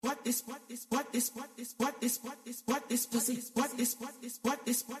a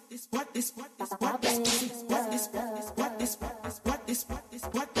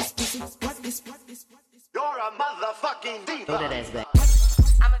motherfucking diva.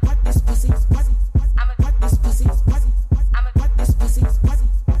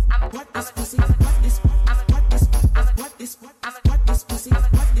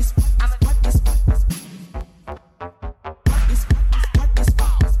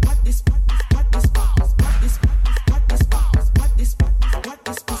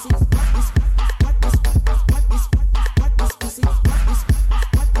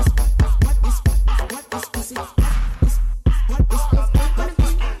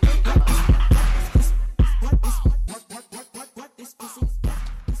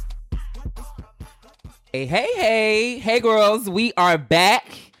 Hey, girls, we are back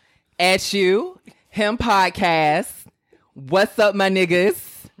at you. Him podcast. What's up, my niggas?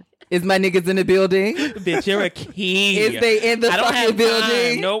 Is my niggas in the building? Bitch, you're a key. Is they in the fucking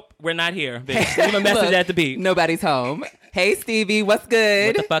building? Nope, we're not here. Bitch, leave a message at the beat. Nobody's home. Hey, Stevie, what's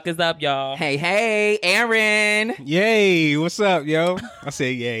good? What the fuck is up, y'all? Hey, Aaron. Yay, what's up, yo? I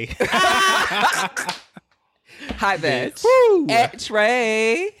say yay. Hi, Beth. Woo. At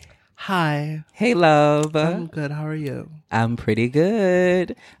Trey. Hi. Hey, love. I'm good. How are you? I'm pretty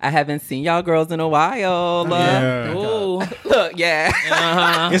good. I haven't seen y'all girls in a while. Yeah. Ooh. Yeah.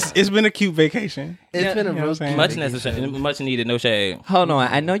 Uh-huh. It's been a cute vacation. It's been a You know real what I'm saying? Much necessary, much needed, no shade. Hold on.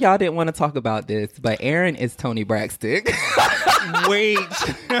 I know y'all didn't want to talk about this, but Aaron is Tony Braxton. Wait.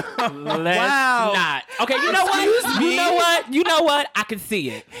 Let's not. Okay, you know what? You know what? I can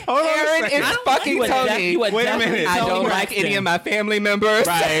see it. Hold on a Aaron second. is fucking You a Tony. def- Wait a minute. I don't Tony like Braxton. any of my family members.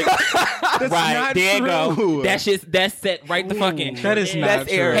 Right. That's Right. not There you true. go. That's set right the fucking. That is not That's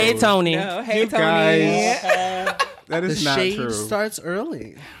true. Aaron. Hey, Tony. No, hey, You Tony. guys. That The is not shade true. starts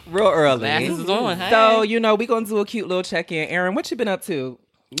early. Real early. Glasses is on. Hey. So, we're going to do a cute little check-in. Aaron, what you been up to?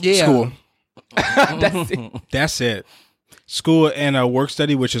 Yeah. School. That's it. That's it. School and a work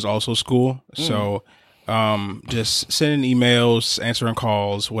study, which is also school. So just sending emails, answering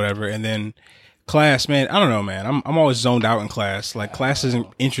calls, whatever. And then class, man, I don't know, man. I'm always zoned out in class. Like, class doesn't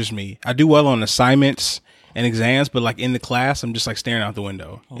interest me. I do well on assignments and exams, but like in the class, I'm just like staring out the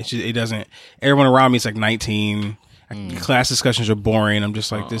window. It's just, it doesn't, everyone around me is like 19. Class discussions are boring. I'm just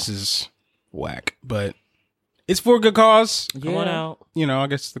like, this is whack. But it's for a good cause. Come on out. I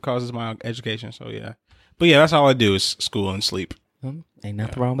guess the cause is my education. So yeah. But yeah, that's all I do is school and sleep. Ain't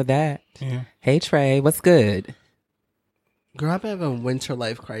nothing wrong with that. Yeah. Hey, Trey, what's good? Girl, I've been having a winter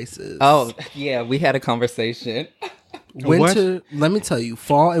life crisis. Oh, yeah, we had a conversation. Winter, let me tell you,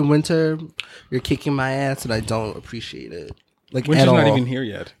 fall and winter, you're kicking my ass and I don't appreciate it. Like, Which at is all. not even here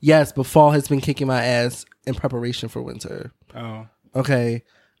yet. Yes, but fall has been kicking my ass in preparation for winter. Oh. Okay.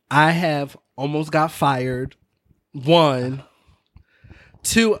 I have almost got fired. 1.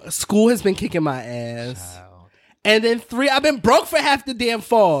 2, school has been kicking my ass. And then 3, I've been broke for half the damn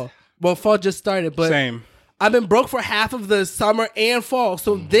fall. Well, fall just started, but Same. I've been broke for half of the summer and fall.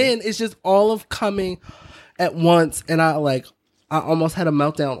 So then it's just all of coming at once. And I almost had a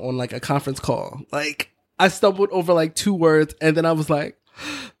meltdown on like a conference call. Like, I stumbled over like 2 words and then I was like,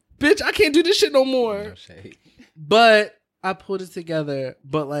 bitch, I can't do this shit no more. But I pulled it together.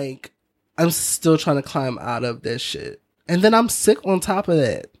 But like, I'm still trying to climb out of this shit. And then I'm sick on top of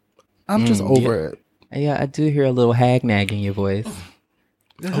that. I'm just over it. Yeah, I do hear a little hag nag in your voice.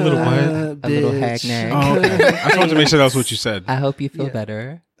 A little what? A little hag nag. Oh, okay. I just wanted to make sure that was what you said. I hope you feel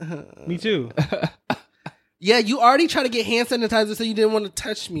better. Me too. Yeah, you already tried to get hand sanitizer so you didn't want to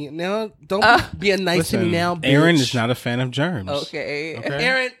touch me. Now, don't be nice to me now, bitch. Aaron is not a fan of germs. Okay.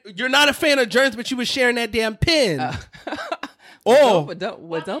 Aaron, you're not a fan of germs, but you was sharing that damn pen.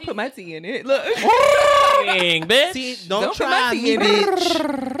 Don't put my tea in it. Look. Dang, bitch. See, Don't don't put try my tea me, in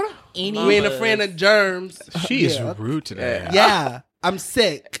bitch. You ain't a fan of germs. She is rude today. Yeah, I'm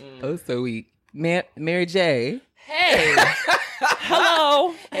sick. Oh, so weak. Mary J. Hey.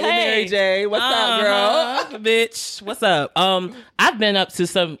 Hello. Hey, Mary J. What's up, girl? Bitch. What's up? I've been up to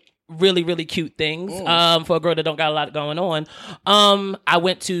some really, really cute things. For a girl that don't got a lot going on. I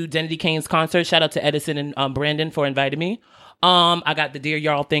went to Denny Kane's concert. Shout out to Edison and Brandon for inviting me. I got the Dear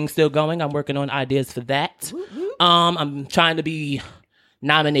Y'all thing still going. I'm working on ideas for that. I'm trying to be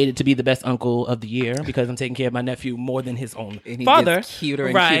nominated to be the best uncle of the year because I'm taking care of my nephew more than his own And he father. gets cuter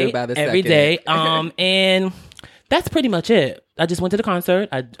and right, cuter by the every second. day. And that's pretty much it. I just went to the concert.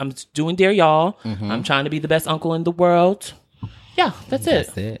 I'm doing Dear Y'all. I'm trying to be the best uncle in the world. Yeah, that's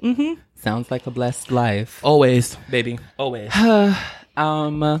it. Mm-hmm. Sounds like a blessed life. Always, baby. Always.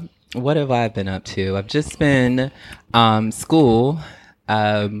 What have I been up to? I've just been school.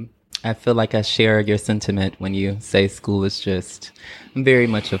 I feel like I share your sentiment when you say school is just very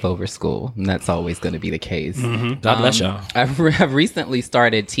much of over school, and that's always going to be the case. God bless y'all. I've recently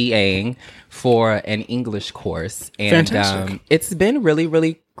started TAing for an English course, and Fantastic. it's been really,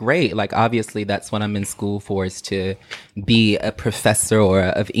 really great. Like, obviously, that's what I'm in school for, is to be a professor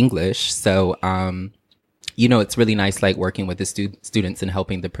of English. So, it's really nice, like, working with the students and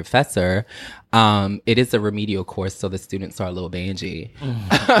helping the professor. It is a remedial course, so the students are a little bangy.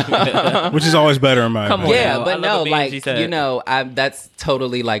 Which is always better in my Come on. opinion. Yeah, I but love no, the beans like, you said. that's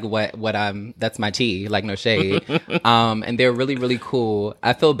totally like what I'm, that's my tea, like, no shade. And they're really, really cool.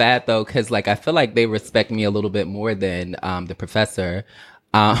 I feel bad though, cause like, I feel like they respect me a little bit more than, the professor.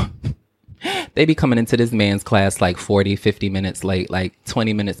 They be coming into this man's class like 40, 50 minutes late, like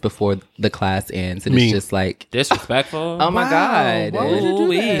 20 minutes before the class ends. And Me. it's just like, Disrespectful. oh my God. Why would you do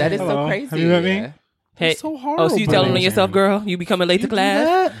Ooh-wee. that? That is Hello. so crazy. Have you met me? Hey, so oh, so you horrible. telling on yourself, girl? You be coming late to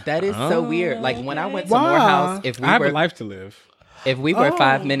class? That is so weird. Like when I went to Why? Morehouse, if we I have were a life to live. If we were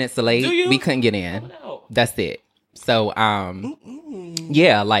 5 minutes late, Do you? we couldn't get in. no. That's it. So,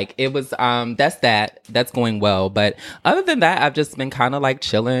 yeah, like it was, that's going well. But other than that, I've just been kind of like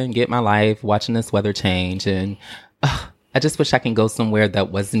chilling, get my life, watching this weather change. And I just wish I can go somewhere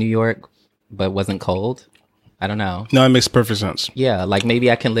that was New York, but wasn't cold. I don't know. No, it makes perfect sense. Yeah, like maybe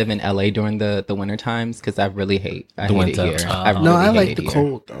I can live in LA during the winter times because I really hate it winter. here. Oh. I really No, I hate like it the here.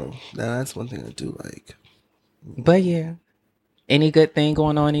 cold though. That's one thing I do like. But yeah, any good thing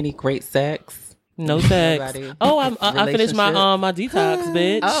going on? Any great sex? No sex. Everybody- Oh, I finished my Relationship? my detox,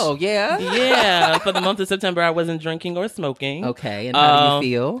 bitch. Oh yeah. Yeah, for the month of September, I wasn't drinking or smoking. Okay, and how do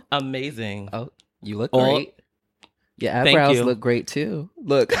you feel? Amazing. Oh, you look Oh, great. Your thank eyebrows you. look great too.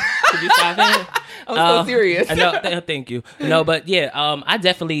 Look, Could you stop it? I'm so serious. No, thank you. No, but yeah, I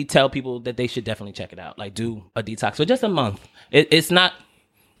definitely tell people that they should definitely check it out. Like, do a detox for just a month. It's not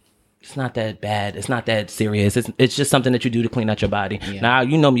that bad. It's not that serious. It's just something that you do to clean out your body. Yeah. Now,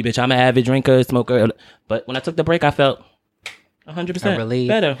 you know me, bitch. I'm an avid drinker, smoker. But when I took the break, I felt 100% relief.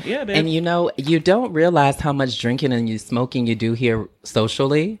 better. Yeah, babe. And you don't realize how much drinking and smoking you do here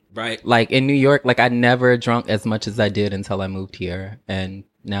socially. Right. Like in New York, like I never drunk as much as I did until I moved here, and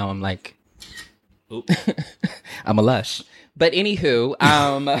now I'm like, I'm a lush. But anywho,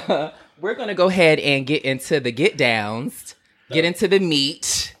 we're gonna go ahead and get into the get downs, get into the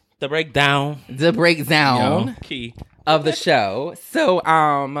meat, The breakdown. the breakdown Key. of the show. So,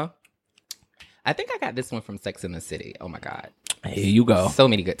 I think I got this one from Sex and the City. Oh my God. Here you go. So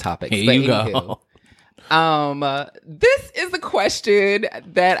many good topics. Here But you go. anywho, this is a question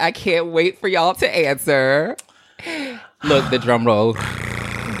that I can't wait for y'all to answer. Look, the drum roll.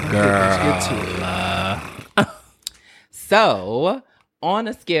 Get to it. So, on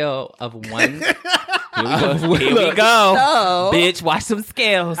a scale of one, Here we go. so Bitch, watch some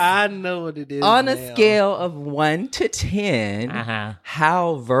scales. I know what it is. on a now. scale of 1 to 10, Uh-huh.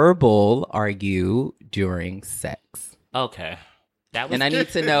 how verbal are you during sex? Okay. That was And I need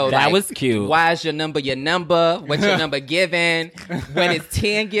to know That like, was cute. Why is your number? What's your number given? When is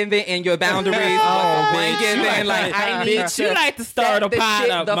 10 given in your boundaries? What's one given? Like I need bitch, you like to stir set the pot shit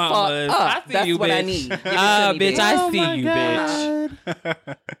up, the fuck mama. up. I see That's you, what bitch. I need. Give it to me, Bitch, I bitch. see you,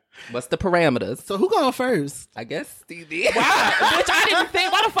 bitch. What's the parameters? So who going first? I guess Stevie. Bitch, I didn't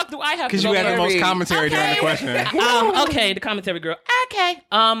think. Why the fuck do I have to Because go you had the first? most commentary during the question. Okay, the commentary girl. Okay.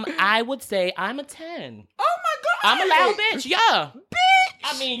 I would say I'm a 10. Oh my God. I'm a loud bitch. Yeah. Bitch.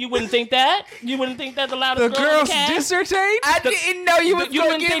 I mean, you wouldn't think that. You wouldn't think that the loudest girl on the cast. dissertate? I didn't know you was You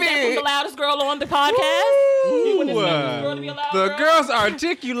gonna wouldn't give think that from the it. loudest girl on the podcast. You wouldn't expect this girl to be a loud girl.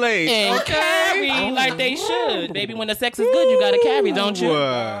 articulate. And carry like they should. Baby, when the sex is good, you gotta carry, don't you?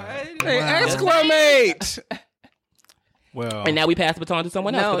 Exclamate. Well, And now we pass the baton to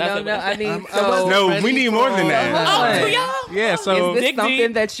someone else. 'cause that's it. I need I'm so. no, we need more than that. Oh, to y'all? Yeah, so Is this Dig something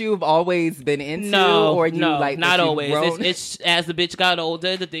deep. that you've always been into, No, or you no, like not that you've always. grown- It's as the bitch got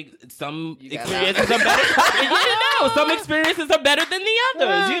older, some got experiences are better. Some experiences are better than the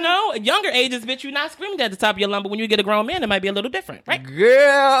others. You know, at younger ages, bitch, you're not screaming at the top of your lung, but when you get a grown man, it might be a little different, right?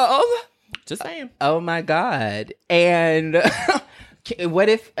 Girl. Just saying. Oh my God. And what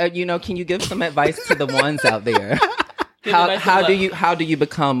if can you give some advice to the ones out there? How do you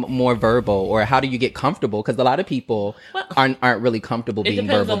become more verbal, or how do you get comfortable? Because a lot of people aren't really comfortable being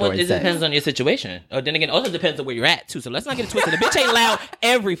verbal during It sex. depends on your situation. Or then again, also depends on where you're at too. So let's not get it twisted. The bitch ain't loud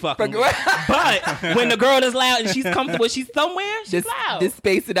every fucking way. But when the girl is loud and she's comfortable, she's somewhere, she's loud. This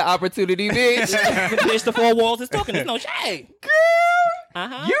space of the opportunity, bitch. Bitch, the four walls is talking. There's no shade.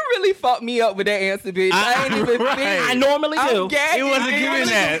 You really fucked me up with that answer, bitch. I ain't even think. I normally do. I'm gagging. It wasn't given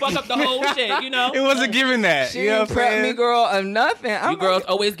that. Fuck up the whole shit, you know? It wasn't given that. She You know didn't what I'm prep me, saying? girl, of nothing. You girls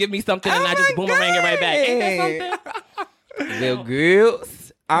always give me something and I just boomerang it right back. Ain't that something? Well,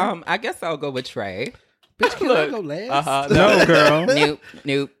 girls. I guess I'll go with Trey. Bitch, can I go last? No, girl.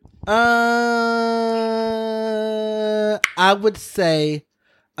 Nope. I would say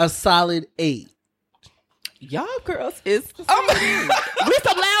a solid 8. Y'all girls is. We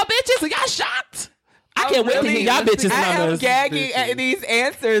some loud bitches. Y'all shocked? I can't wait to hear y'all bitches I am numbers. gagging at these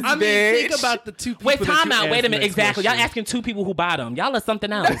answers, I mean, bitch. think about the two people. Wait, that time you out. Wait a asked minute. next Exactly. Y'all question. asking two people who bottom. Y'all are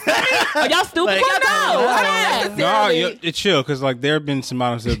something else. Are y'all stupid? Like, no. No, it's chill because like there have been some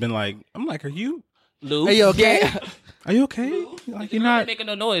models that have been like, I'm like, are you Lou. Hey, you okay? Yeah. Are you okay? Like you're not making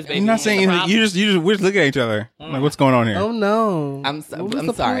no noise, baby. you're not saying anything. You just we're just looking at each other. Like what's going on here? Oh no! I'm What was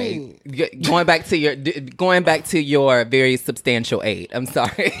the sorry. point? Going back to your very substantial 8. I'm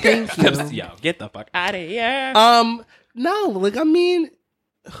sorry. Thank you. Yo, get the fuck out of here. No, like I mean,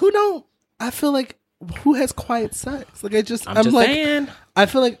 who don't? I feel like who has quiet sex? Like I'm just like, saying. I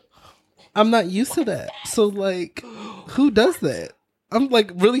feel like I'm not used to that. So like, who does that? I'm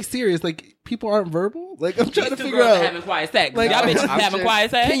like really serious. Like people aren't verbal. Like I'm trying to Two figure girls out. having quiet sex. Like, y'all bitches I'm having sure-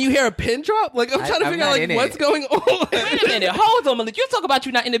 quiet sex. Can you hear a pin drop? Like I'm trying to I'm figure out not like in what's it. going on. Wait a minute. Hold on, Malik. You talk about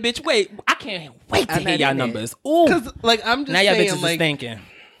you not in the bitch. Wait, I can't wait to I'm hear not y'all in it. numbers. Ooh. Because like I'm just Now y'all saying bitches is like thinking.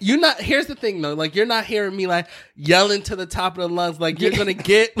 you're not. Here's the thing though. Like you're not hearing me like yelling to the top of the lungs. Like you're gonna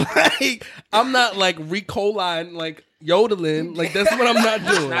get like I'm not like Ricola like yodeling. Like that's what I'm not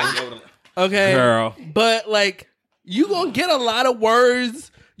doing. Okay, Girl. But like you gonna get a lot of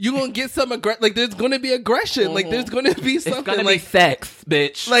words. You gonna get some like there's gonna be aggression. Like there's gonna be It's something gonna like be sex,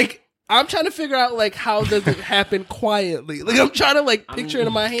 bitch. like I'm trying to figure out like how does it happen quietly. Like I'm trying to like picture it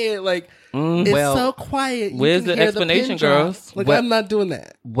in my head. Like it's Well, so quiet. You where's can the hear explanation, pin drop. girls? Like Well- I'm not doing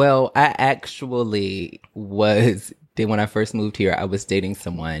that. Well, I actually was when I first moved here, I was dating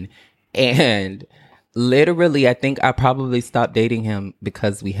someone, and literally I think I probably stopped dating him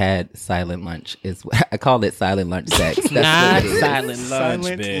because we had silent lunch. I call it silent lunch sex. That's not what it is. silent lunch,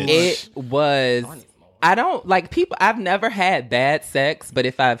 Silent bitch. It was. I don't like people. I've never had bad sex, but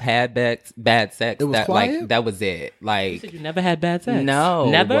if I've had bad sex, It was that quiet? that was it. Like You never had bad sex? no,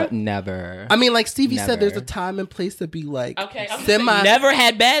 Never? never. I mean, like Stevie said, there's a Never. time and place to be like Okay, I'm semi, never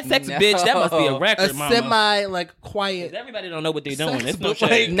had bad sex, No. bitch. That must be a a record, mama. semi like quiet. Everybody don't know what they're doing. Sex, It's no but,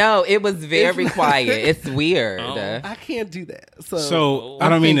 shade. like, No, it was very It's- quiet. It's weird. I can't do that. So I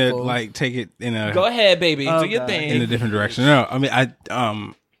I'm don't mean to thankful. like take it in a Go ahead, baby. Oh, Do your God. thing. in a different direction. No, I mean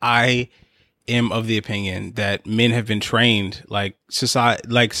I am of the opinion that men have been trained like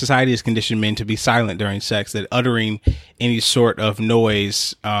society has conditioned men to be silent during sex, that uttering any sort of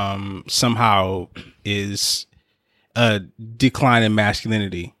noise somehow is a decline in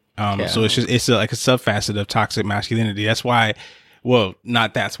masculinity. So it's like a subfacet of toxic masculinity. That's why, well,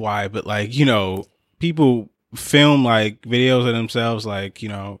 not that's why, but like, you know, people film like videos of themselves, like, you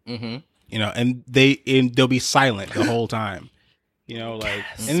know, and they'll be silent the whole time. You know, like,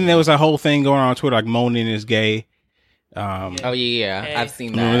 and then there was a whole thing going on Twitter, like moaning is gay. Oh yeah, I've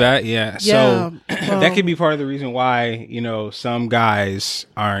seen that. Remember that? Yeah. Yeah, So well- that could be part of the reason why, you know, some guys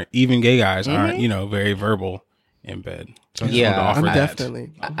aren't, even gay guys aren't, you know, very verbal in bed. So I just Yeah, wanted to offer I'm that.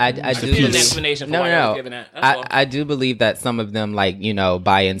 definitely. I do piece. An believe, explanation for why I was giving that. That's all. I do believe that some of them, like, you know,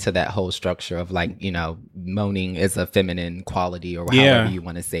 buy into that whole structure of like, you know, moaning is a feminine quality or Yeah. however you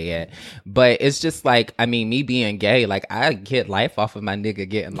want to say it. But it's just like, I mean, me being gay, like I get life off of my nigga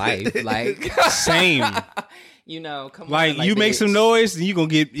getting life. Like, Same. you know, come Like, on, you make some bitch. noise, and you gonna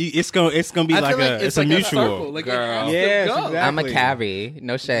get. It's gonna be I like feel it's a like mutual. circle. Like, Girl. yes, Yes, exactly. I'm a carry,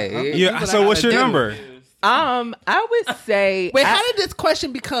 no shade. Yeah. what So I what's your gotta do. number? I would say. Wait, how did this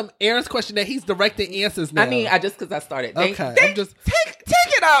question become Aaron's question that he's directing answers now? I mean, just because I started. Okay, I'm just- take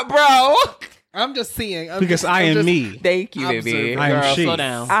it up, bro. I'm just seeing. Because I am me. Thank you, baby. Observant. I am Girl, she. slow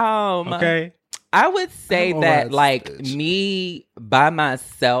down. Okay. I would say I'm that, alright, like, bitch. me by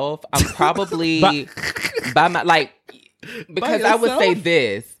myself, I'm probably by my, like, because I would say yourself?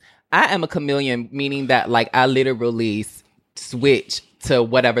 this. I am a chameleon, meaning that, like, I literally switch to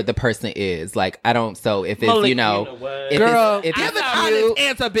whatever the person is. Like, I don't, so if it's, Malik, you know, you know what? if Girl, it's, if give it's an you, honest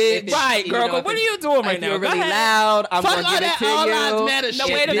answer, bitch. if it's- Right, you girl, know, but if what are it's- you doing right if now? you're Go really ahead. loud, I'm Fuck going to all give it that to all you. lives matter No,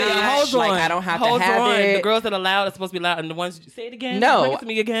 shit, wait a minute. bitch. Hold Like, on. I don't have Hold to have on. it. The girls that are loud are supposed to be loud, and the ones say it again. No. Bring it to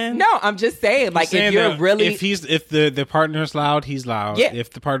me again. No, I'm just saying, like, Saying if you're that really, if the partner's loud, he's loud. Yeah.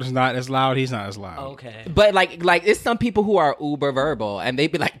 If the partner's not as loud, he's not as loud. Okay. but like it's some people who are uber verbal and they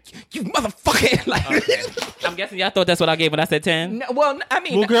be like, you motherfucker. Like, I'm guessing y'all thought that's what I gave when I said 10. no, well, Well, I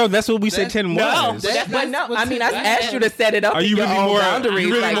mean, Well, girl, that's what we said 10 No, was. but no, what's I mean, it- I asked you to set it up. Are in you your really own more? boundaries,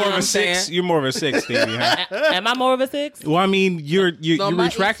 You really like, more you of know a what I'm 6? saying? You're more of a 6, Stevie. Huh? Am I more of a 6? Well, I mean, you're No, my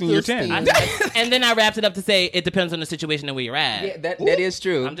retracting eight your still 10. stands. And then I wrapped it up to say it depends on the situation and where you're at. Yeah, that is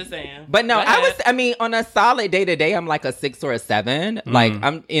true. I'm just saying. But no, Go ahead. I mean, on a solid day to day, I'm like a 6 or a 7. Like,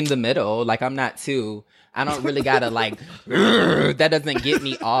 I'm in the middle. Like, I'm not too. I don't really gotta like. That doesn't get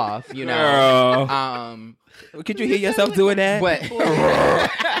me off, you know. Could you hear yourself doing that? But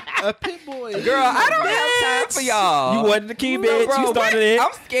A pit boy. girl, I don't have time for y'all. You wanted to keep No, it. bro, You started it.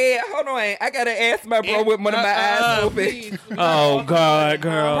 I'm scared. Hold on, I gotta ask my bro with one of my eyes open. Oh God,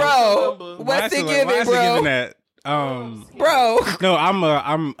 girl. Bro, what's it giving, bro? That? Bro, No,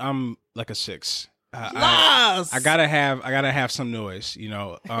 I'm like a 6. I gotta have some noise, you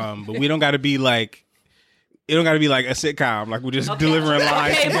know. But we don't gotta be like. It don't got to be like a sitcom, like we're just delivering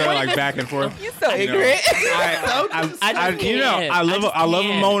lines to each other, like back and forth. you so You know, ignorant. I love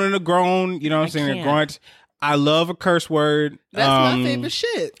a moan and a groan. You know what I'm saying? A can't. grunt. I love a curse word. That's my favorite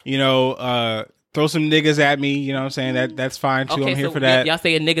shit. You know, throw some niggas at me. You know what I'm saying? That's fine too. I'm here for that. Y'all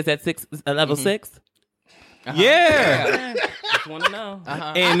saying niggas at 6, level 6? Yeah. Just want to know.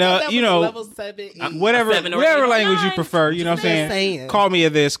 And you know, level 7, 8. whatever 7 or 8 whatever or language you 9. prefer, you know what I'm saying? saying. Call me a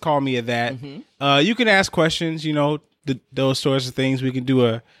this, call me a that. You can ask questions, you know, those sorts of things. We can do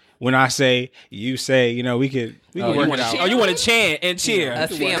a when I say, you say, you know, we could work it out. Oh, you want to chant and cheer?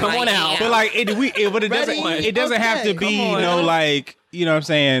 chant Come on like, out. But like but it doesn't have to be, Come on. you know, like, you know what I'm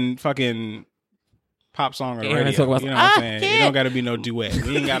saying, fucking pop song or Yeah, radio. talk about- You know what I'm I saying? It can't. don't gotta be no duet.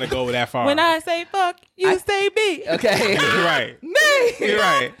 We ain't gotta go that far. When I say fuck, you say me. Okay. You're right. Me. You're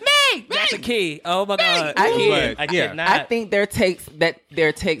right. Me. That's the key. Oh my God. I can't. I Yeah. cannot. I think there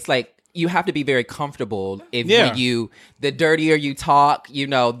takes like you have to be very comfortable if Yeah. the dirtier you talk, you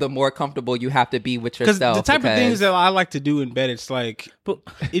know, the more comfortable you have to be with Because yourself. the type of things that I like to do in bed, it's like But-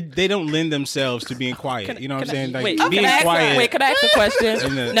 they don't lend themselves to being quiet. You know what I'm saying? Like Wait, being can I ask, quiet. wait, can I ask a question?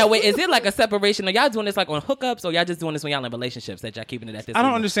 In the- No, wait, is it like a separation? Are y'all doing this like on hookups or y'all just doing this when y'all in relationships that y'all keeping it at this I don't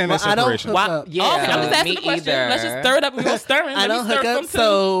level? understand that Well, I don't separation. hook Why? up. Yeah, okay, I'm just asking me the question. either. Let's just stir it up. We're stirring. I don't hook up,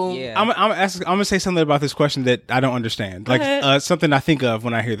 so yeah. I'm gonna say something about this question that I don't understand. Like ahead. something I think of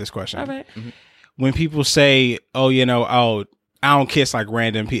when I hear this question. All right. When people say, "Oh, you know, I don't kiss like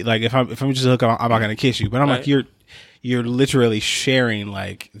random people." Like if I'm just hooking, I'm not gonna kiss you. But I'm like, Right. you're literally sharing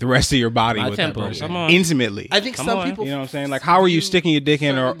like the rest of your body My with temple. that person Come on. intimately. I think Come some on. people. You know what I'm saying? Like, how are you sticking your dick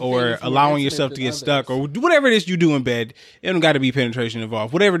in or certain things more allowing intimate yourself to than get stuck or others. whatever it is you do in bed? It don't got to be penetration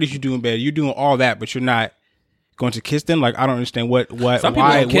involved. Whatever it is you do in bed, you're doing all that, but you're not going to kiss them. Like, I don't understand what Some people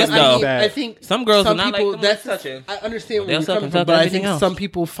why don't kiss, what though. is that? I think Some girls some will not like people, them that's touching. I understand where They'll you're suck coming and from, tuck but I everything think else. some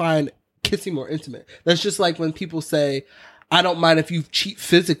people find kissing more intimate. That's just like when people say, "I don't mind if you cheat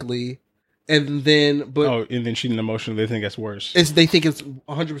physically," and then and then cheating emotionally, they think that's worse. they think it's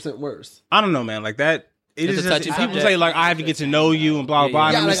 100% worse. I don't know, man. Like that. It It's is a just, touchy if people subject. say like I have to get to know you and blah blah blah.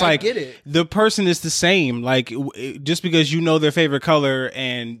 Yeah, and I'm just like, I like get it. the person is the same. Like just because you know their favorite color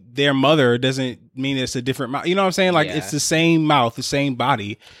and their mother doesn't mean it's a different mouth. You know what I'm saying? Like Yeah. it's the same mouth, the same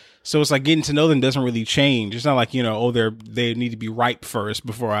body. So it's like getting to know them doesn't really change. It's not like, you know, they need to be ripe first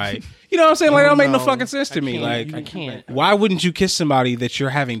before I, you know what I'm saying? Like, it don't make no fucking sense to me. Like, I can't. why wouldn't you kiss somebody that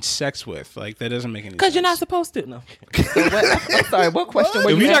you're having sex with? Like, that doesn't make any sense. Because you're not supposed to. No. I'm sorry, what question were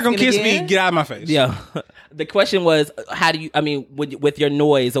If you you're not gonna asking kiss again? me, get out of my face. Yeah. The question was, how do you, I mean, with your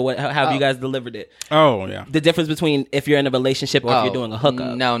noise or what, how have you guys delivered it? Oh yeah. The difference between if you're in a relationship or if you're doing a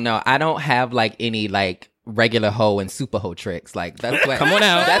hookup. No, I don't have like any like regular hoe and super hoe tricks. Like that's what. Come on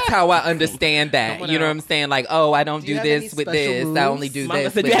out. That's how I understand that. Come on You know out. what I'm saying? Like, oh, I don't you do have this any with special this. moves? I only do Mama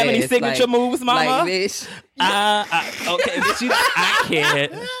this. said, with "You have any this." signature Like- moves, mama? Like, bitch. Okay, bitch, I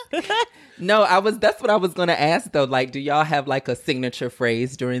can't. No, that's what I was gonna ask though. Like, do y'all have like a signature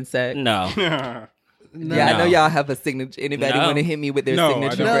phrase during sex? No. Yeah, I know y'all have a signature. Anybody No. want to hit me with their No, I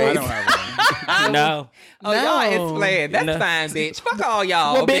signature don't, phrase? I don't have one. No. Oh, y'all No. is playing. That's No. fine, bitch. Fuck all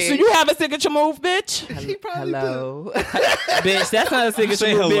y'all. Well, bitch, do you have a signature move, bitch? He probably Hello. Bitch, that's not a signature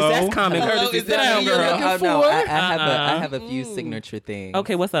Say move, bitch. hello. That's common Hello, courtesy. is Sit that down, what you're girl. looking Oh no, for? I have a few signature things.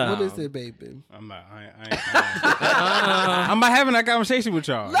 Okay, what's up? What is it, baby? I'm not. I'm not having that conversation with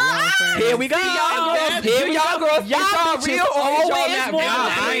y'all. You know what I'm saying? Here we go. Here we y'all go. girls, Y'all y'all bitches real or is y'all always not want real? to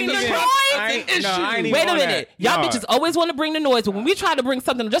I bring ain't the even- noise. I ain't- no, I ain't even Wait a on minute. that. Y'all No. bitches always want to bring the noise, but when we try to bring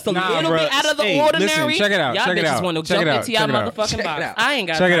something just a Nah, little bruh. bit out of the Hey, ordinary, listen, check it out, y'all check it bitches out, want to check jump it out, into y'all check it out. motherfucking Check it box. out. I ain't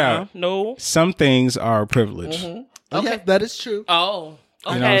got Check it time. out. No. Some things are a privilege. Okay. Yeah, that is true. Oh.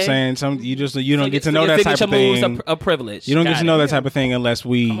 Okay. You know what I'm saying? You don't get to know your that type signature of thing. moves are a privilege. You don't get Got to know it. that type of thing unless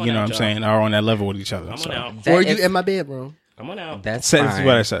we, on you know out, what I'm saying, are on that level with each other. Come So. on out. Or That you is- in my bedroom. Come on out. That's That's fine.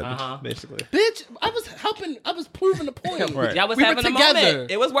 what I said, Uh-huh. basically. Bitch, I was proving the point. Right. Y'all was We were having a together. moment.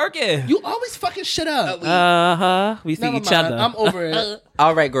 It was working. You always fucking shit up. We see Never each mind. other. I'm over it.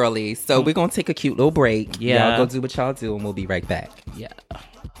 All right, girlies. So we're gonna take a cute little break. Yeah. Y'all go do what y'all do, and we'll be right back. Yeah.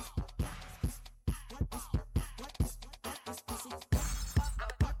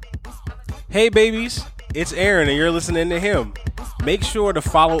 Hey babies, it's Aaron and you're listening to him. Make sure to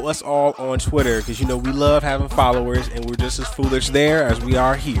follow us all on Twitter because you know we love having followers and we're just as foolish there as we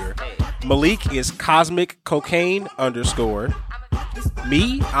are here. Malik is Cosmic Cocaine _.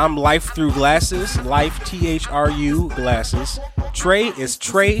 Me, I'm Life Through Glasses, Life THRU Glasses. Trey is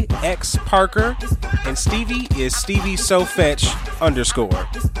Trey X Parker, and Stevie is Stevie So Fetch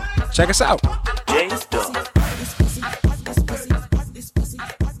 _. Check us out.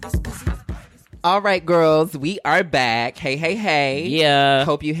 All right, girls, we are back. Hey, hey, hey. Yeah.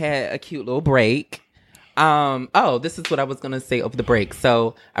 Hope you had a cute little break. This is what I was gonna say over the break.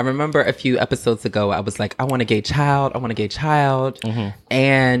 So I remember a few episodes ago, I was like, I want a gay child.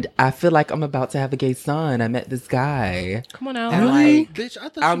 And I feel like I'm about to have a gay son. I met this guy. Come on out. And Really? like, Bitch, I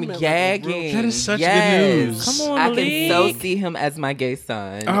thought I'm you meant gagging. That is such Yes. good news. Come on, I can so Malik. see him as my gay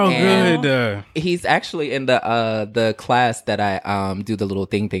son. Oh, And good. he's actually in the class that I do the little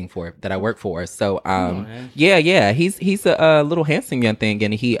thing for that I work for. So yeah, he's a little handsome young thing,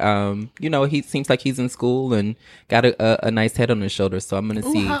 and he he seems like he's in school and got a nice head on his shoulders. So I'm gonna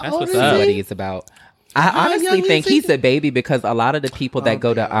see how old is what he? he's about. I How honestly young think is he? he's a baby because a lot of the people that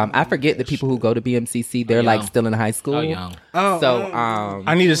go to I forget the people who go to BMCC, they're like young. still in high school. Oh, young. So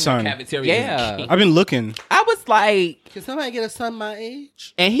I need a son. Cafeteria. yeah. I've been looking. I was like, Can somebody get a son my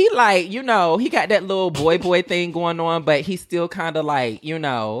age? and he like, he got that little boy thing going on, but he's still kind of like, I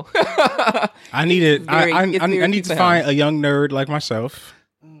need it. very- I it's very need cute to for him. find a young nerd like myself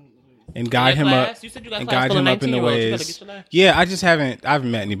and guide him up. You said you got And class guide full of him up in the 19-year-olds. You gotta ways. get your life. Yeah, I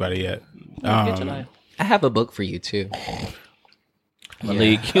haven't met anybody yet. Get your life. I have a book for you too.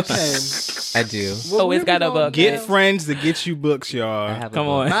 Malik. Okay. I do. Always got a book. Get friends to get you books, I y'all. have a Come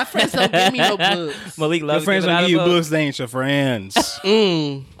book. on. My friends don't give me no books. Malik Your loves friends giving don't out give you a book. books, they ain't your friends.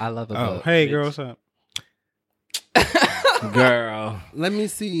 I love a Oh, book. hey, girl, what's up? Girl. Let me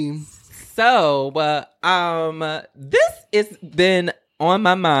see. So, this has been on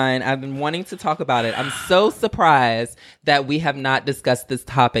my mind. I've been wanting to talk about it. I'm so surprised that we have not discussed this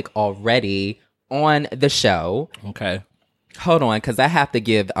topic already on the show. Okay. Hold on, because I have to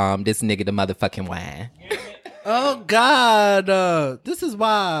give this nigga the motherfucking wine. Oh God, this is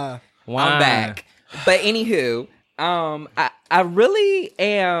why. I'm back. But anywho, I really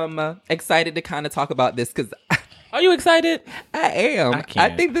am excited to kind of talk about this because Are you excited? I am. I I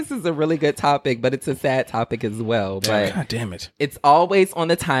can't. think this is a really good topic, but it's a sad topic as well. But God damn it. it's always on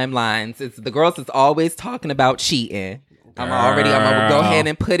the timelines. It's the girls is always talking about cheating. I'm gonna go ahead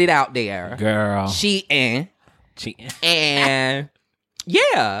and put it out there. Girl. Cheating. Cheating. And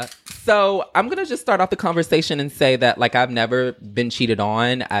yeah. So I'm gonna just start off the conversation and say that like I've never been cheated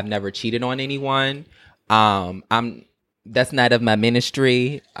on. I've never cheated on anyone. That's not of my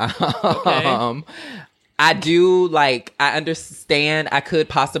ministry. I do I understand. I could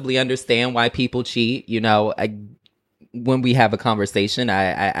possibly understand why people cheat. When we have a conversation,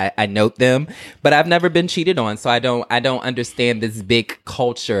 I note them, but I've never been cheated on, so I don't understand this big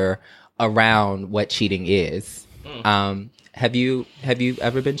culture around what cheating is. Have you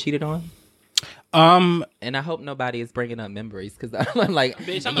ever been cheated on? And I hope nobody is bringing up memories because I'm like,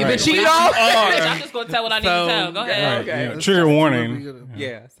 Bitch, I'm you've gonna been cheated Bitch, on. I'm just gonna tell what I need to tell. Go ahead. Right, Okay. yeah. Trigger warning.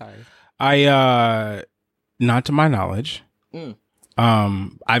 Yeah, sorry. I not to my knowledge. Mm.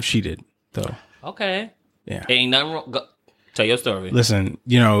 I've cheated though. Okay. Yeah. Ain't nothing wrong. Go. Tell your story. Listen,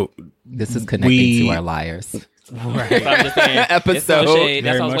 This is connecting to our liars. So I'm just saying, Episode. it's no shade.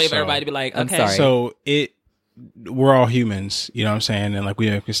 That's Very why I was much waiting for so. everybody to be like, I'm okay. sorry. So we're all humans, you know what I'm saying? And like we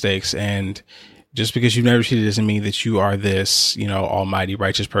make mistakes, and just because you've never cheated doesn't mean that you are this, almighty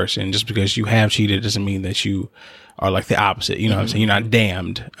righteous person. Just because you have cheated doesn't mean that you are like the opposite. You know what I'm saying? You're not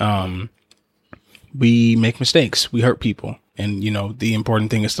damned. We make mistakes. We hurt people. And, the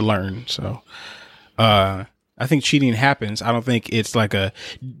important thing is to learn. So, I think cheating happens. I don't think it's like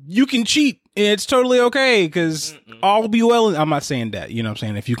you can cheat and it's totally okay because all will be well. And I'm not saying that, you know what I'm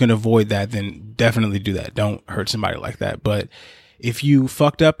saying? If you can avoid that, then definitely do that. Don't hurt somebody like that. But if you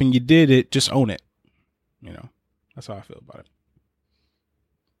fucked up and you did it, just own it. That's how I feel about it.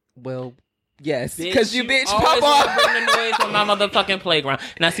 Well, yes, because you bitch always pop wanna off. bring the noise on my motherfucking playground.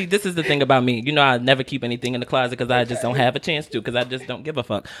 Now, see, this is the thing about me. I never keep anything in the closet because I just don't have a chance to because I just don't give a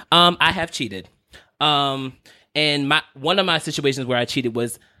fuck. I have cheated. And one of my situations where I cheated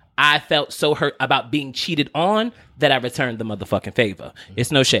was I felt so hurt about being cheated on that I returned the motherfucking favor.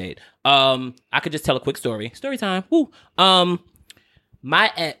 It's no shade. I could just tell a quick story. Story time. Woo. Two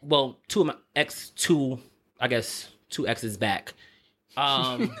exes back.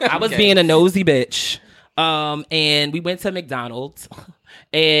 I was being a nosy bitch. And we went to McDonald's.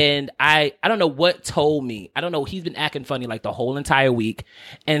 And I don't know what told me. I don't know. He's been acting funny like the whole entire week.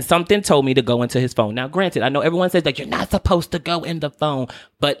 And something told me to go into his phone. Now, granted, I know everyone says that you're not supposed to go in the phone.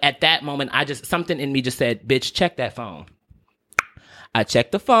 But at that moment, something in me just said, bitch, check that phone. I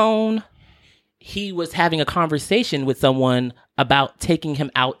checked the phone. He was having a conversation with someone about taking him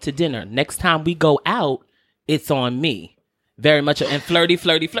out to dinner. Next time we go out, it's on me. Very much and flirty.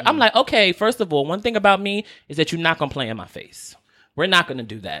 I'm like, okay, first of all, one thing about me is that you're not going to play in my face. We're not going to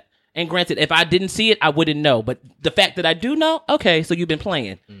do that. And granted, if I didn't see it, I wouldn't know. But the fact that I do know, okay, so you've been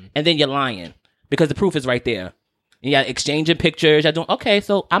playing. And then you're lying because the proof is right there. And you're exchanging pictures. You're doing, okay,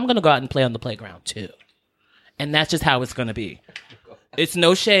 so I'm going to go out and play on the playground too. And that's just how it's going to be. It's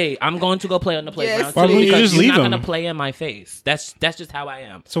no shade. I'm going to go play on the playground Why too wouldn't you because just you're leave not him? going to play in my face. That's just how I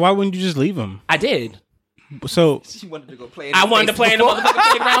am. So why wouldn't you just leave him? I did. So She wanted to go play. I wanted to play in the motherfucking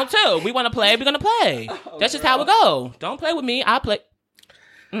playground too. We want to play. We're gonna play. That's just how it go. Don't play with me. I play.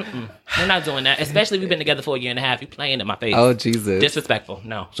 We're not doing that. Especially we've been together for a year and a half. You playing in my face. Oh Jesus! Disrespectful.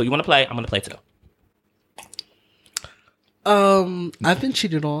 No. So you want to play? I'm gonna play too. I've been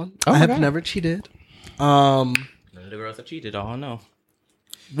cheated on. I have never cheated. None of the girls have cheated. Oh no.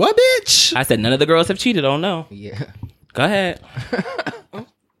 What, bitch? I said none of the girls have cheated. Oh no. Yeah. Go ahead.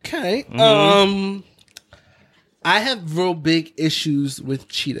 Okay. I have real big issues with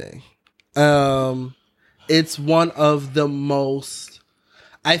cheating. It's one of the most,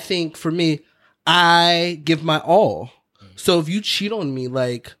 I think for me, I give my all. So if you cheat on me,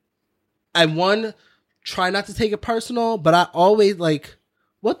 like, I try not to take it personal, but I always like,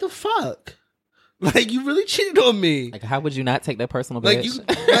 what the fuck? Like, you really cheated on me. Like, how would you not take that personal, Like, bitch?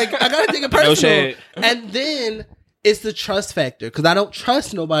 I gotta take it personal. shade. And then it's the trust factor because I don't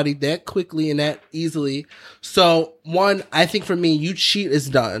trust nobody that quickly and that easily. So one, I think for me, you cheat is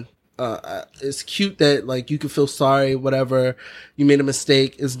done. It's cute that like you can feel sorry, whatever. You made a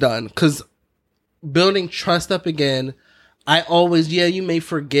mistake, is done. Because building trust up again, I always, you may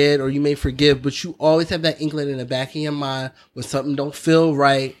forget or you may forgive, but you always have that inkling in the back of your mind when something don't feel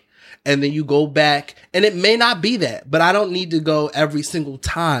right. And then you go back, and it may not be that, but I don't need to go every single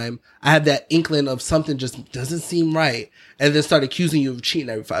time I have that inkling of something just doesn't seem right, and then start accusing you of cheating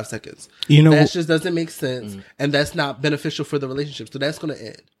every 5 seconds. You know, that just doesn't make sense, and that's not beneficial for the relationship. So that's going to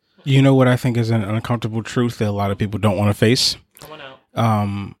end. you know what I think is an uncomfortable truth that a lot of people don't want to face. Come on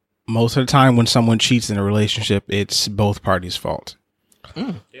out. Most of the time when someone cheats in a relationship, it's both parties' fault.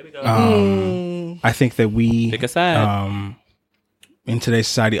 There we go. I think that we Pick a side. in today's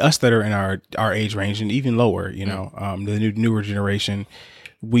society, us that are in our age range and even lower, you know, the newer generation,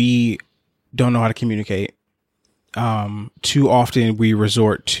 we don't know how to communicate. Too often we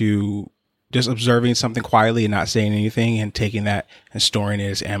resort to just observing something quietly and not saying anything and taking that and storing it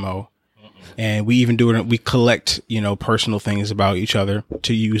as ammo. And we even do it. We collect, you know, personal things about each other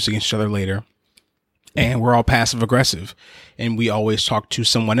to use against each other later. And we're all passive aggressive, and we always talk to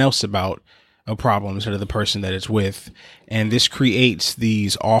someone else about a problem instead of the person that it's with. And this creates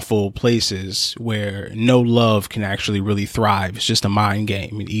these awful places where no love can actually really thrive. It's just a mind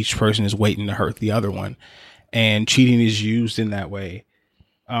game, and each person is waiting to hurt the other one. And cheating is used in that way.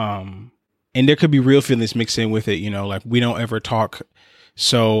 And there could be real feelings mixed in with it. You know, like we don't ever talk.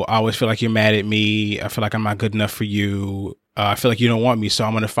 So I always feel like you're mad at me. I feel like I'm not good enough for you. I feel like you don't want me. So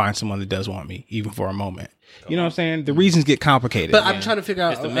I'm going to find someone that does want me, even for a moment. You know what I'm saying? The reasons get complicated. But I'm trying to figure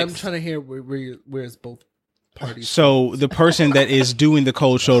out. It's the I'm mix. trying to hear where's both parties. So the person that is doing the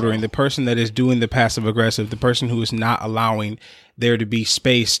cold shouldering, the person that is doing the passive aggressive, the person who is not allowing there to be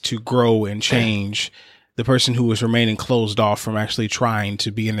space to grow and change, the person who is remaining closed off from actually trying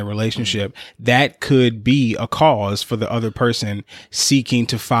to be in the relationship, that could be a cause for the other person seeking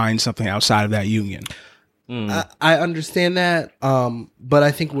to find something outside of that union. I understand that, but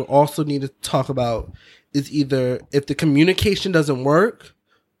I think we also need to talk about is either if the communication doesn't work,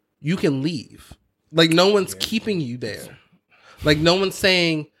 you can leave. Like no one's keeping you there. Like no one's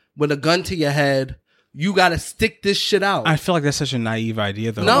saying with a gun to your head, you got to stick this shit out. I feel like that's such a naive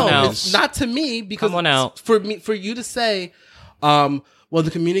idea, though. No, out. it's not to me because Come on out. for you to say, well,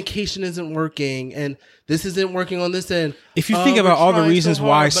 the communication isn't working and this isn't working on this end. If you think about we're all the trying reasons so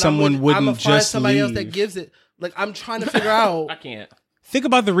why hard, but someone I'm wouldn't gonna find just somebody else that leave. gives it. Like I'm trying to figure out. I can't. think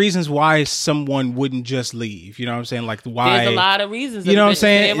about the reasons why someone wouldn't just leave. You know what I'm saying? Like why There's a lot of reasons. You know what I'm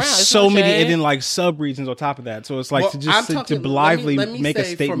saying? Around. It's It's so no many, shade. and then like sub reasons on top of that. So it's like Well, to just I'm talking- to blithely let me make a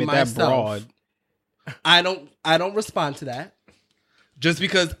say for statement that myself, broad. I don't respond to that. Just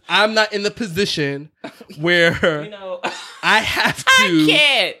because I'm not in the position where You know, I have to. I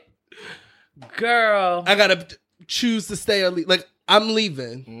can't, girl. I gotta choose to stay or leave. Like I'm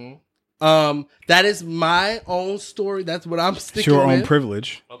leaving. That is my own story. That's what I'm It's sticking your with. own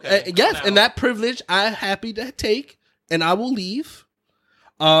privilege. Yes, and that privilege I'm happy to take, and I will leave.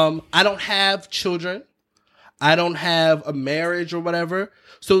 I don't have children. I don't have a marriage or whatever.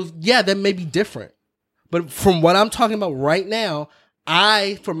 So yeah, that may be different. But from what I'm talking about right now,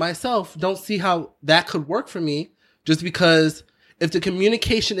 I, for myself, don't see how that could work for me, just because if the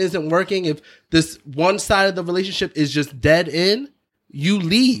communication isn't working, if this one side of the relationship is just dead end, you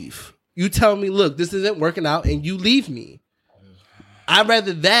leave. You tell me, look, this isn't working out, and you leave me. I'd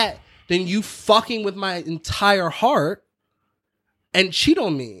rather that than you fucking with my entire heart and cheat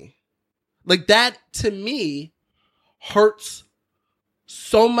on me. Like that, to me, hurts